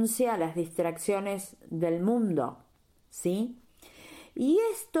renuncia a las distracciones del mundo, ¿sí? Y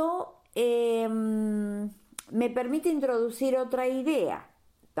esto me permite introducir otra idea.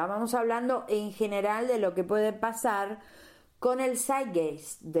 Estábamos hablando en general de lo que puede pasar con el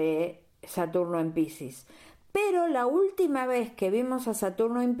zeitgeist de Saturno en Piscis. Pero la última vez que vimos a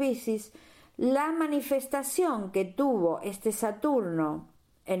Saturno en Piscis, la manifestación que tuvo este Saturno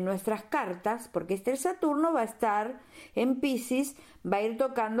en nuestras cartas, porque este Saturno va a estar en Piscis, va a ir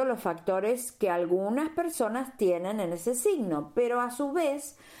tocando los factores que algunas personas tienen en ese signo, pero a su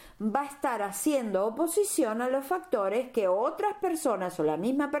vez va a estar haciendo oposición a los factores que otras personas o la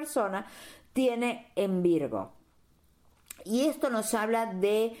misma persona tiene en Virgo. Y esto nos habla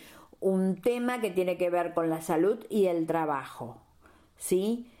de un tema que tiene que ver con la salud y el trabajo,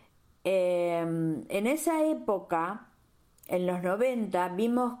 ¿sí? En esa época, en los 90,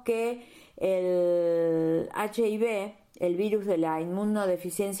 vimos que el HIV, el virus de la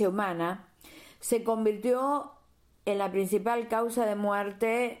inmunodeficiencia humana, se convirtió en la principal causa de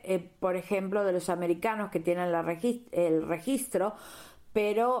muerte, por ejemplo, de los americanos que tienen el registro,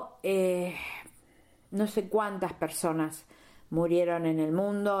 pero no sé cuántas personas murieron en el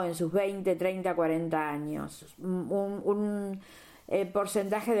mundo en sus 20, 30, 40 años.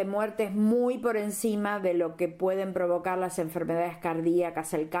 porcentaje de muertes muy por encima de lo que pueden provocar las enfermedades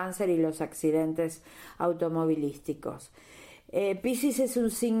cardíacas, el cáncer y los accidentes automovilísticos. Piscis es un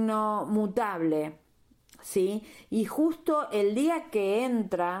signo mutable, ¿sí? Y justo el día que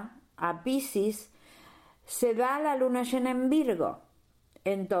entra a Piscis se da la luna llena en Virgo.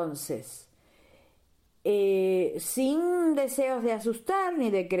 Entonces, sin deseos de asustar ni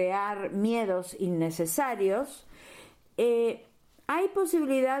de crear miedos innecesarios, hay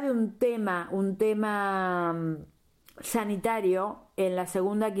posibilidad de un tema sanitario en la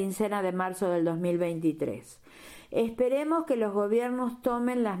segunda quincena de marzo del 2023. Esperemos que los gobiernos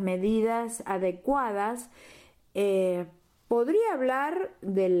tomen las medidas adecuadas. Podría hablar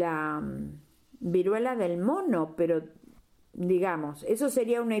de la viruela del mono, pero digamos, eso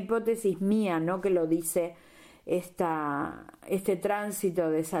sería una hipótesis mía, no que lo dice este tránsito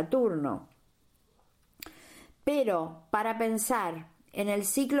de Saturno. Pero para pensar en el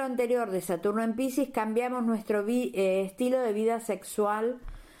ciclo anterior de Saturno en Piscis, cambiamos nuestro estilo de vida sexual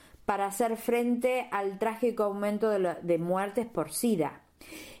para hacer frente al trágico aumento de muertes por SIDA.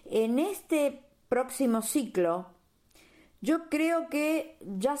 En este próximo ciclo, yo creo que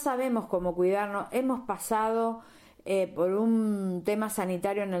ya sabemos cómo cuidarnos. Hemos pasado por un tema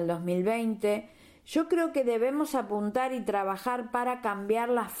sanitario en el 2020. Yo creo que debemos apuntar y trabajar para cambiar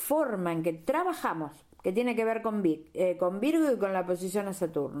la forma en que trabajamos, que tiene que ver con Virgo y con la posición a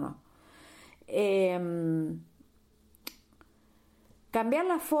Saturno. Cambiar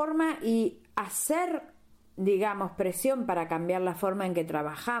la forma y hacer, digamos, presión para cambiar la forma en que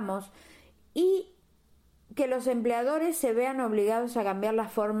trabajamos, y que los empleadores se vean obligados a cambiar la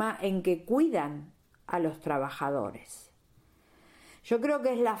forma en que cuidan a los trabajadores. Yo creo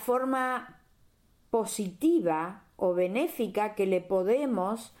que es la forma positiva o benéfica que le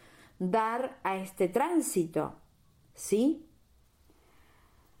podemos dar a este tránsito, ¿sí?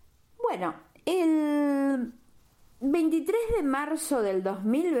 Bueno, el 23 de marzo del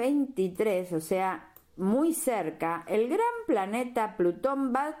 2023, o sea, muy cerca, el gran planeta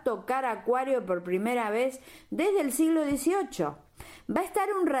Plutón va a tocar Acuario por primera vez desde el siglo XVIII. Va a estar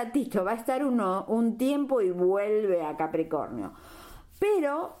un ratito, va a estar un tiempo y vuelve a Capricornio.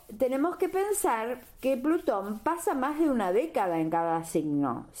 Pero tenemos que pensar que Plutón pasa más de una década en cada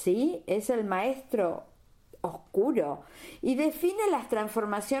signo, ¿sí? Es el maestro oscuro y define las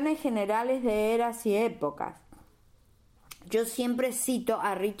transformaciones generales de eras y épocas. Yo siempre cito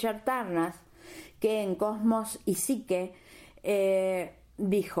a Richard Tarnas, que en Cosmos y Psique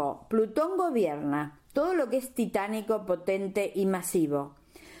dijo: Plutón gobierna todo lo que es titánico, potente y masivo.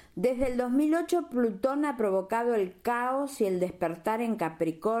 Desde el 2008 Plutón ha provocado el caos y el despertar en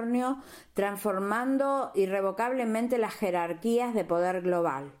Capricornio, transformando irrevocablemente las jerarquías de poder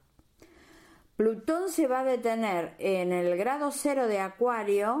global. Plutón se va a detener en el grado 0 de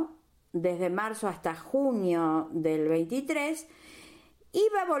Acuario desde marzo hasta junio del 23 y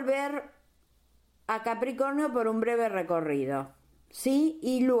va a volver a Capricornio por un breve recorrido, ¿sí?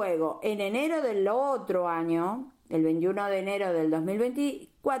 Y luego en enero del otro año, el 21 de enero del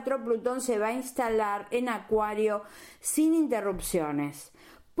 2024, Plutón se va a instalar en Acuario sin interrupciones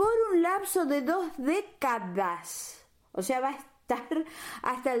por un lapso de 2 décadas, o sea, va a estar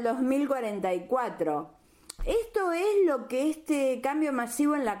hasta el 2044. Esto es lo que este cambio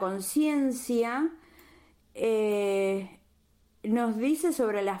masivo en la conciencia nos dice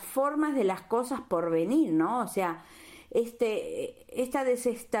sobre las formas de las cosas por venir, ¿no? O sea, esta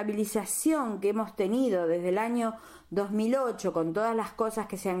desestabilización que hemos tenido desde el año 2008 con todas las cosas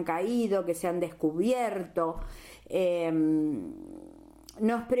que se han caído, que se han descubierto,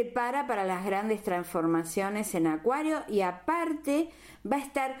 nos prepara para las grandes transformaciones en Acuario, y aparte va a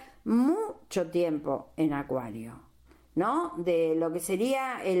estar mucho tiempo en Acuario, ¿no? De lo que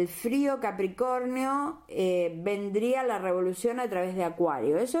sería el frío Capricornio vendría la revolución a través de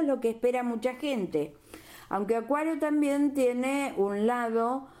Acuario. Eso es lo que espera mucha gente. Aunque Acuario también tiene un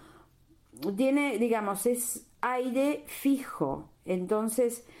lado, digamos, es aire fijo.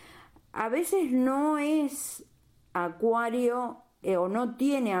 Entonces, a veces no es Acuario o no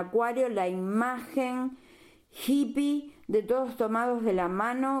tiene Acuario la imagen hippie de todos tomados de la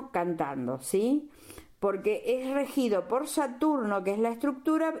mano cantando, ¿sí? Porque es regido por Saturno, que es la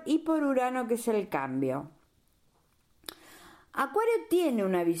estructura, y por Urano, que es el cambio. Acuario tiene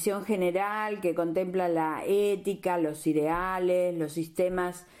una visión general que contempla la ética, los ideales, los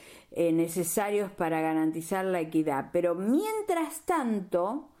sistemas necesarios para garantizar la equidad, pero mientras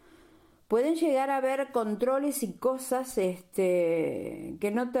tanto pueden llegar a haber controles y cosas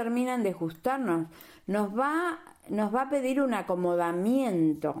que no terminan de ajustarnos. Nos va a pedir un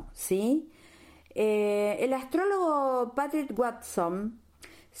acomodamiento, ¿sí? El astrólogo Patrick Watson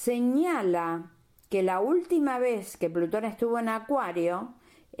señala que la última vez que Plutón estuvo en Acuario,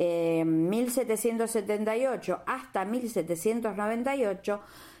 1778 hasta 1798,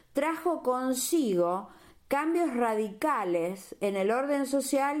 trajo consigo cambios radicales en el orden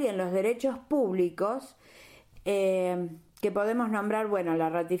social y en los derechos públicos, que podemos nombrar, bueno, la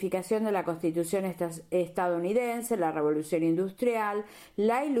ratificación de la Constitución estadounidense, la Revolución Industrial,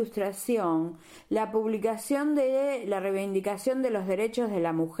 la Ilustración, la publicación de la reivindicación de los derechos de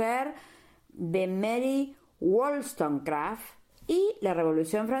la mujer de Mary Wollstonecraft y la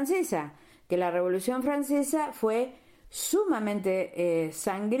Revolución Francesa, que la Revolución Francesa fue sumamente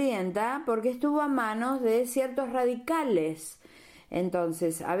sangrienta porque estuvo a manos de ciertos radicales.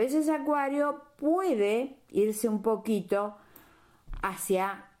 Entonces, a veces Acuario puede irse un poquito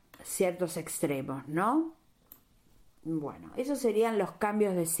hacia ciertos extremos, ¿no? Bueno, esos serían los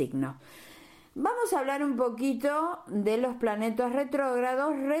cambios de signo. Vamos a hablar un poquito de los planetas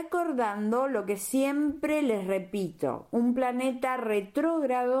retrógrados, recordando lo que siempre les repito: un planeta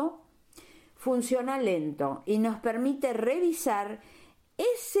retrógrado funciona lento y nos permite revisar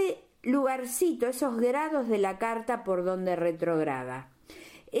ese lugarcito, esos grados de la carta por donde retrograda.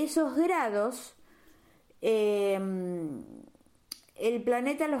 Esos grados, el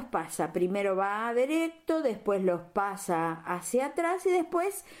planeta los pasa, primero va directo, después los pasa hacia atrás y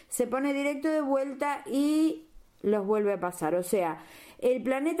después se pone directo de vuelta y los vuelve a pasar. O sea, el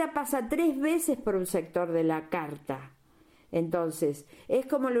planeta pasa 3 veces por un sector de la carta. Entonces, es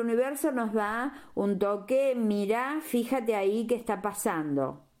como el universo nos da un toque: mira, fíjate ahí qué está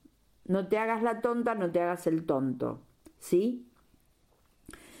pasando. No te hagas la tonta, no te hagas el tonto, ¿sí?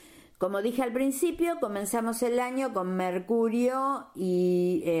 Como dije al principio, comenzamos el año con Mercurio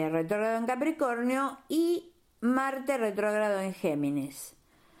y retrógrado en Capricornio y Marte retrógrado en Géminis.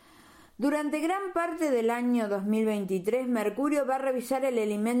 Durante gran parte del año 2023, Mercurio va a revisar el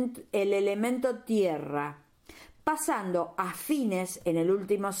elemento Tierra, pasando a fines, en el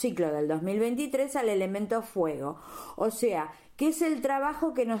último ciclo del 2023, al elemento Fuego. O sea, que es el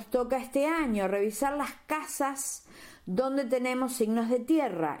trabajo que nos toca este año: revisar las casas donde tenemos signos de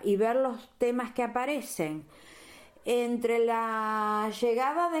tierra y ver los temas que aparecen. Entre la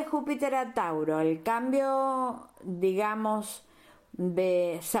llegada de Júpiter a Tauro, el cambio, digamos,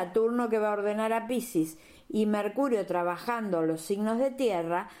 de Saturno que va a ordenar a Piscis y Mercurio trabajando los signos de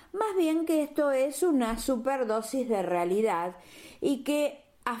tierra, más bien que esto es una superdosis de realidad, y que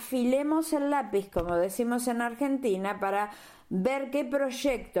afilemos el lápiz, como decimos en Argentina, para ver qué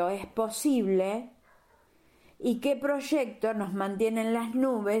proyecto es posible y qué proyecto nos mantiene en las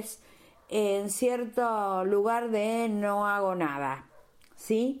nubes, en cierto lugar de no hago nada,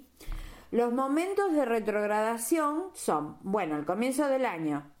 ¿sí? Los momentos de retrogradación son, bueno, el comienzo del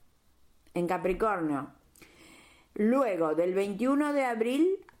año en Capricornio, luego del 21 de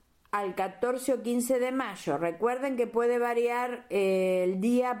abril al 14 o 15 de mayo. Recuerden que puede variar el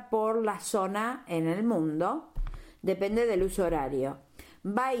día por la zona en el mundo, depende del uso horario.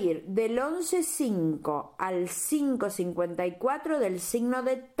 Va a ir del 11.5 al 5.54 del signo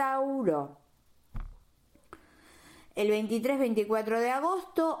de Tauro. El 23-24 de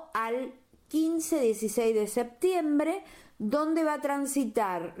agosto al 15-16 de septiembre, donde va a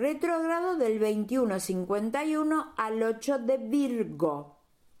transitar retrógrado del 21.51 al 8 de Virgo.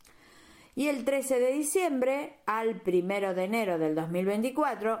 Y el 13 de diciembre al 1 de enero del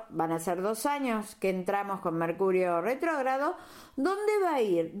 2024, van a ser 2 años que entramos con Mercurio retrógrado, donde va a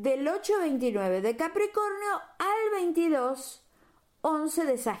ir del 8.29 de Capricornio al 22.11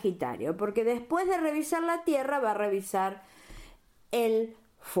 de Sagitario, porque después de revisar la Tierra va a revisar el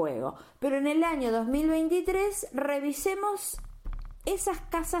fuego. Pero en el año 2023 revisemos esas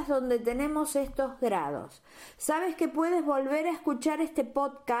casas donde tenemos estos grados. Sabes que puedes volver a escuchar este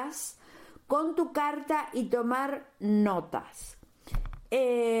podcast con tu carta y tomar notas.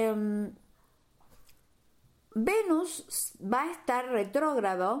 Venus va a estar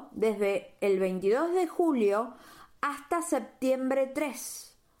retrógrado desde el 22 de julio hasta septiembre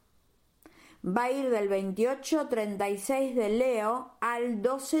 3. Va a ir del 28-36 de Leo al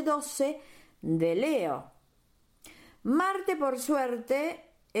 12-12 de Leo. Marte, por suerte,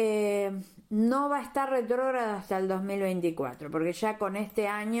 no va a estar retrógrado hasta el 2024, porque ya con este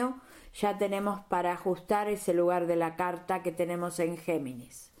año ya tenemos para ajustar ese lugar de la carta que tenemos en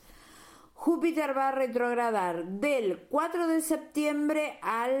Géminis. Júpiter va a retrogradar del 4 de septiembre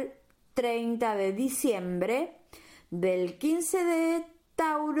al 30 de diciembre, del 15 de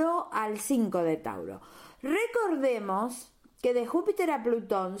Tauro al 5 de Tauro. Recordemos que de Júpiter a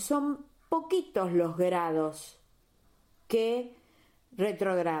Plutón son poquitos los grados que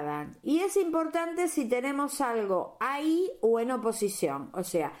retrogradan. Y es importante si tenemos algo ahí o en oposición, o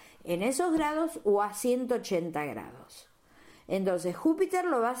sea, en esos grados o a 180 grados. Entonces Júpiter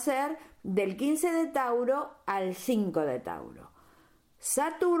lo va a hacer del 15 de Tauro al 5 de Tauro.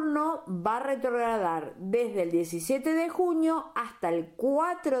 Saturno va a retrogradar desde el 17 de junio hasta el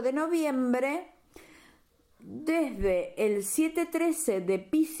 4 de noviembre, desde el 7-13 de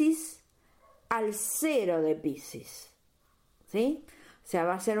Piscis al 0 de Piscis. ¿Sí? O sea,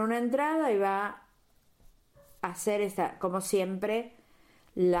 va a hacer una entrada y va a hacer, como siempre,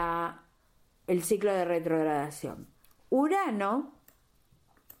 el ciclo de retrogradación. Urano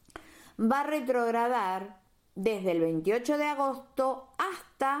va a retrogradar desde el 28 de agosto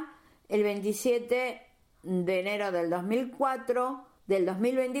hasta el 27 de enero del 2024,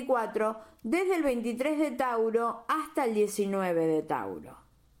 desde el 23 de Tauro hasta el 19 de Tauro.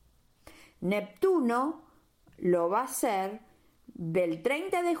 Neptuno lo va a hacer del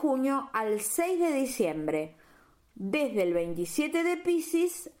 30 de junio al 6 de diciembre, desde el 27 de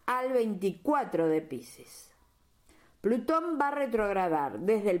Piscis al 24 de Piscis. Plutón va a retrogradar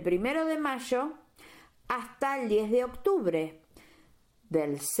desde el 1 de mayo hasta el 10 de octubre.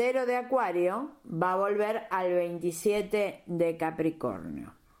 Del 0 de Acuario va a volver al 27 de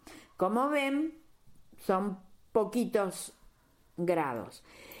Capricornio. Como ven, son poquitos grados.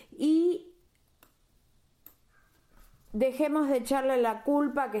 Y dejemos de echarle la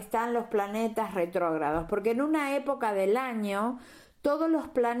culpa que están los planetas retrógrados, porque en una época del año todos los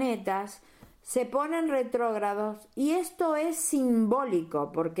planetas se ponen retrógrados y esto es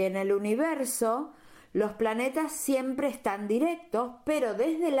simbólico, porque en el universo los planetas siempre están directos, pero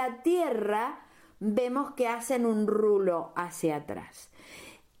desde la Tierra vemos que hacen un rulo hacia atrás.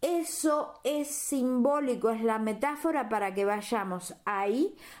 Eso es simbólico, es la metáfora para que vayamos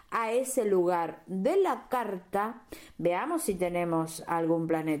ahí, a ese lugar de la carta. Veamos si tenemos algún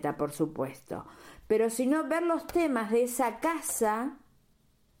planeta, por supuesto, pero si no, ver los temas de esa casa,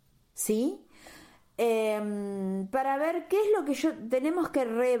 ¿sí? Para ver qué es lo que tenemos que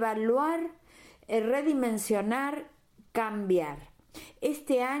reevaluar, redimensionar, cambiar.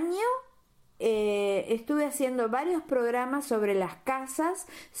 Este año estuve haciendo varios programas sobre las casas,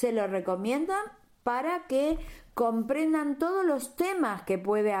 se los recomiendo para que comprendan todos los temas que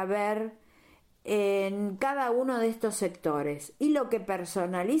puede haber en cada uno de estos sectores. Y lo que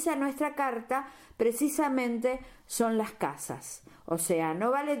personaliza nuestra carta precisamente son las casas. O sea,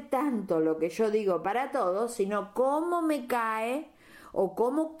 no vale tanto lo que yo digo para todos, sino cómo me cae o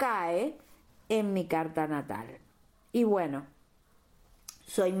cómo cae en mi carta natal. Y bueno,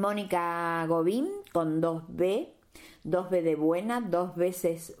 soy Mónica Gobbin con 2B de buena, 2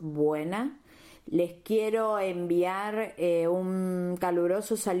 veces buena. Les quiero enviar un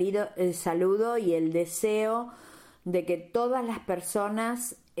caluroso saludo y el deseo de que todas las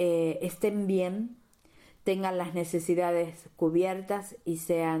personas estén bien, tengan las necesidades cubiertas y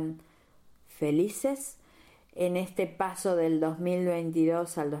sean felices. En este paso del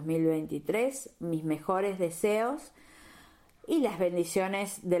 2022 al 2023, mis mejores deseos y las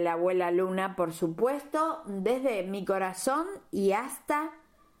bendiciones de la abuela Luna, por supuesto, desde mi corazón y hasta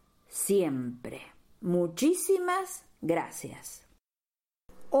siempre. Muchísimas gracias.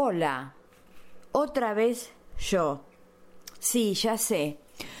 Hola, otra vez yo. Sí, ya sé.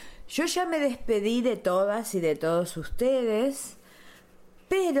 Yo ya me despedí de todas y de todos ustedes,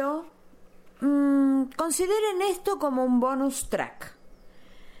 pero consideren esto como un bonus track.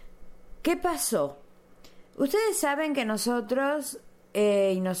 ¿Qué pasó? Ustedes saben que nosotros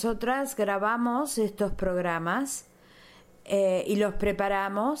y nosotras grabamos estos programas y los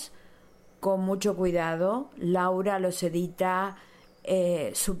preparamos con mucho cuidado. Laura los edita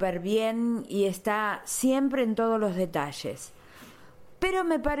súper bien y está siempre en todos los detalles. Pero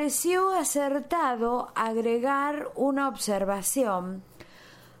me pareció acertado agregar una observación,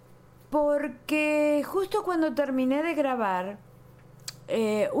 porque justo cuando terminé de grabar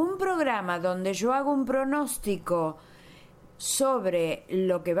un programa donde yo hago un pronóstico sobre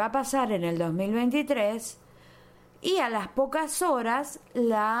lo que va a pasar en el 2023, y a las pocas horas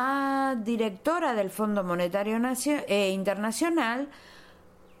la directora del Fondo Monetario Internacional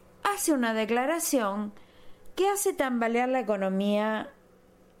hace una declaración que hace tambalear la economía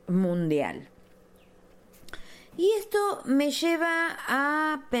mundial. Y esto me lleva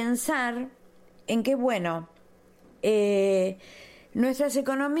a pensar en que, bueno, nuestras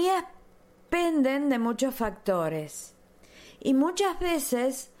economías penden de muchos factores y muchas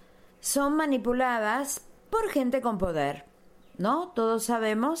veces son manipuladas por gente con poder, ¿no? Todos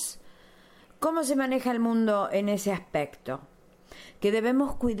sabemos cómo se maneja el mundo en ese aspecto, que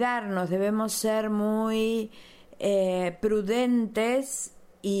debemos cuidarnos, debemos ser muy prudentes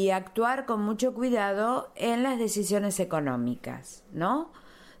y actuar con mucho cuidado en las decisiones económicas, ¿no?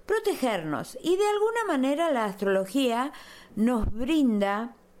 Protegernos. Y de alguna manera la astrología nos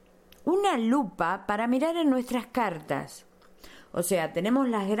brinda una lupa para mirar en nuestras cartas. O sea, tenemos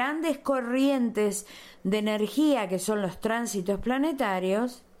las grandes corrientes de energía que son los tránsitos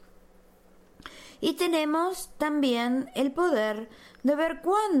planetarios y tenemos también el poder de ver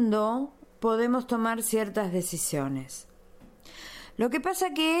cuándo podemos tomar ciertas decisiones. Lo que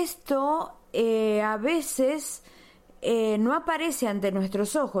pasa que esto a veces no aparece ante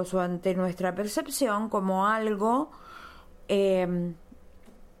nuestros ojos o ante nuestra percepción como algo que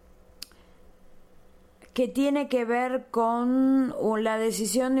tiene que ver con la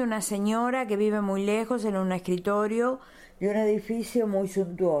decisión de una señora que vive muy lejos en un escritorio de un edificio muy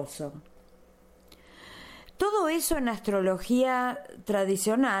suntuoso. Todo eso en astrología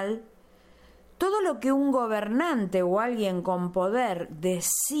tradicional, todo lo que un gobernante o alguien con poder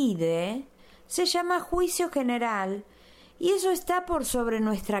decide, se llama juicio general y eso está por sobre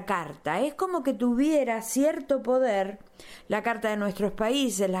nuestra carta. Es como que tuviera cierto poder, la carta de nuestros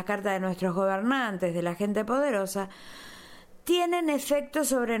países, la carta de nuestros gobernantes, de la gente poderosa, tienen efecto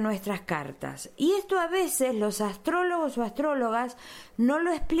sobre nuestras cartas. Y esto a veces los astrólogos o astrólogas no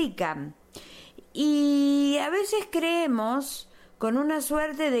lo explican. Y a veces creemos, con una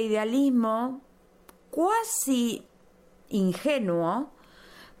suerte de idealismo cuasi ingenuo,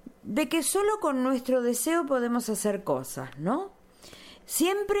 de que solo con nuestro deseo podemos hacer cosas, ¿no?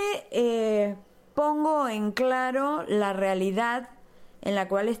 Siempre pongo en claro la realidad en la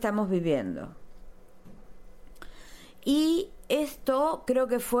cual estamos viviendo. Y esto creo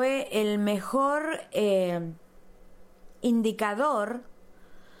que fue el mejor indicador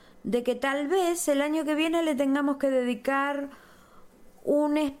de que tal vez el año que viene le tengamos que dedicar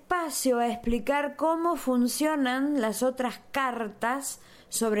un espacio a explicar cómo funcionan las otras cartas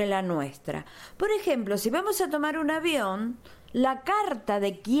sobre la nuestra. Por ejemplo, si vamos a tomar un avión, la carta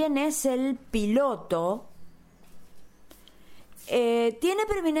de quién es el piloto tiene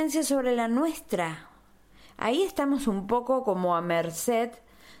preeminencia sobre la nuestra. Ahí estamos un poco como a merced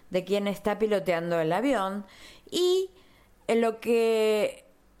de quién está piloteando el avión y en lo que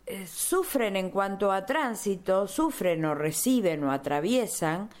sufren en cuanto a tránsito, sufren o reciben o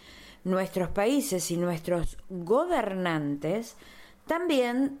atraviesan nuestros países y nuestros gobernantes,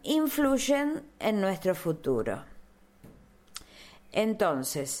 también influyen en nuestro futuro.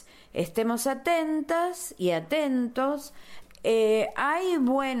 Entonces, estemos atentas y atentos. Hay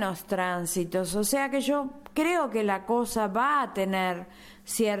buenos tránsitos, o sea que yo creo que la cosa va a tener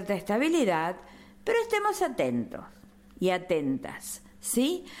cierta estabilidad, pero estemos atentos y atentas,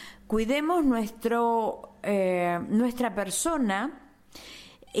 ¿sí? Cuidemos nuestra persona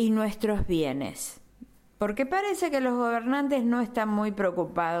y nuestros bienes, porque parece que los gobernantes no están muy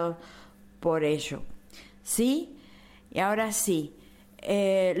preocupados por ello, ¿sí? Y ahora sí,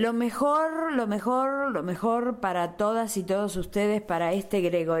 lo mejor para todas y todos ustedes para este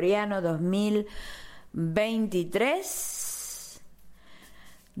gregoriano 2023,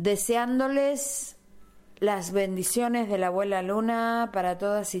 deseándoles las bendiciones de la abuela Luna para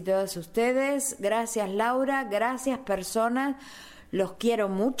todas y todos ustedes. Gracias, Laura, gracias, personas, los quiero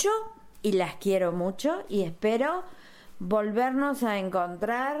mucho y las quiero mucho y espero volvernos a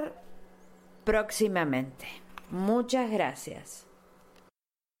encontrar próximamente. Muchas gracias.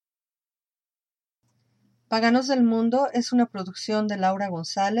 Paganos del Mundo es una producción de Laura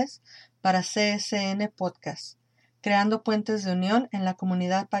González para CSN Podcast, creando puentes de unión en la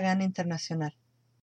comunidad pagana internacional.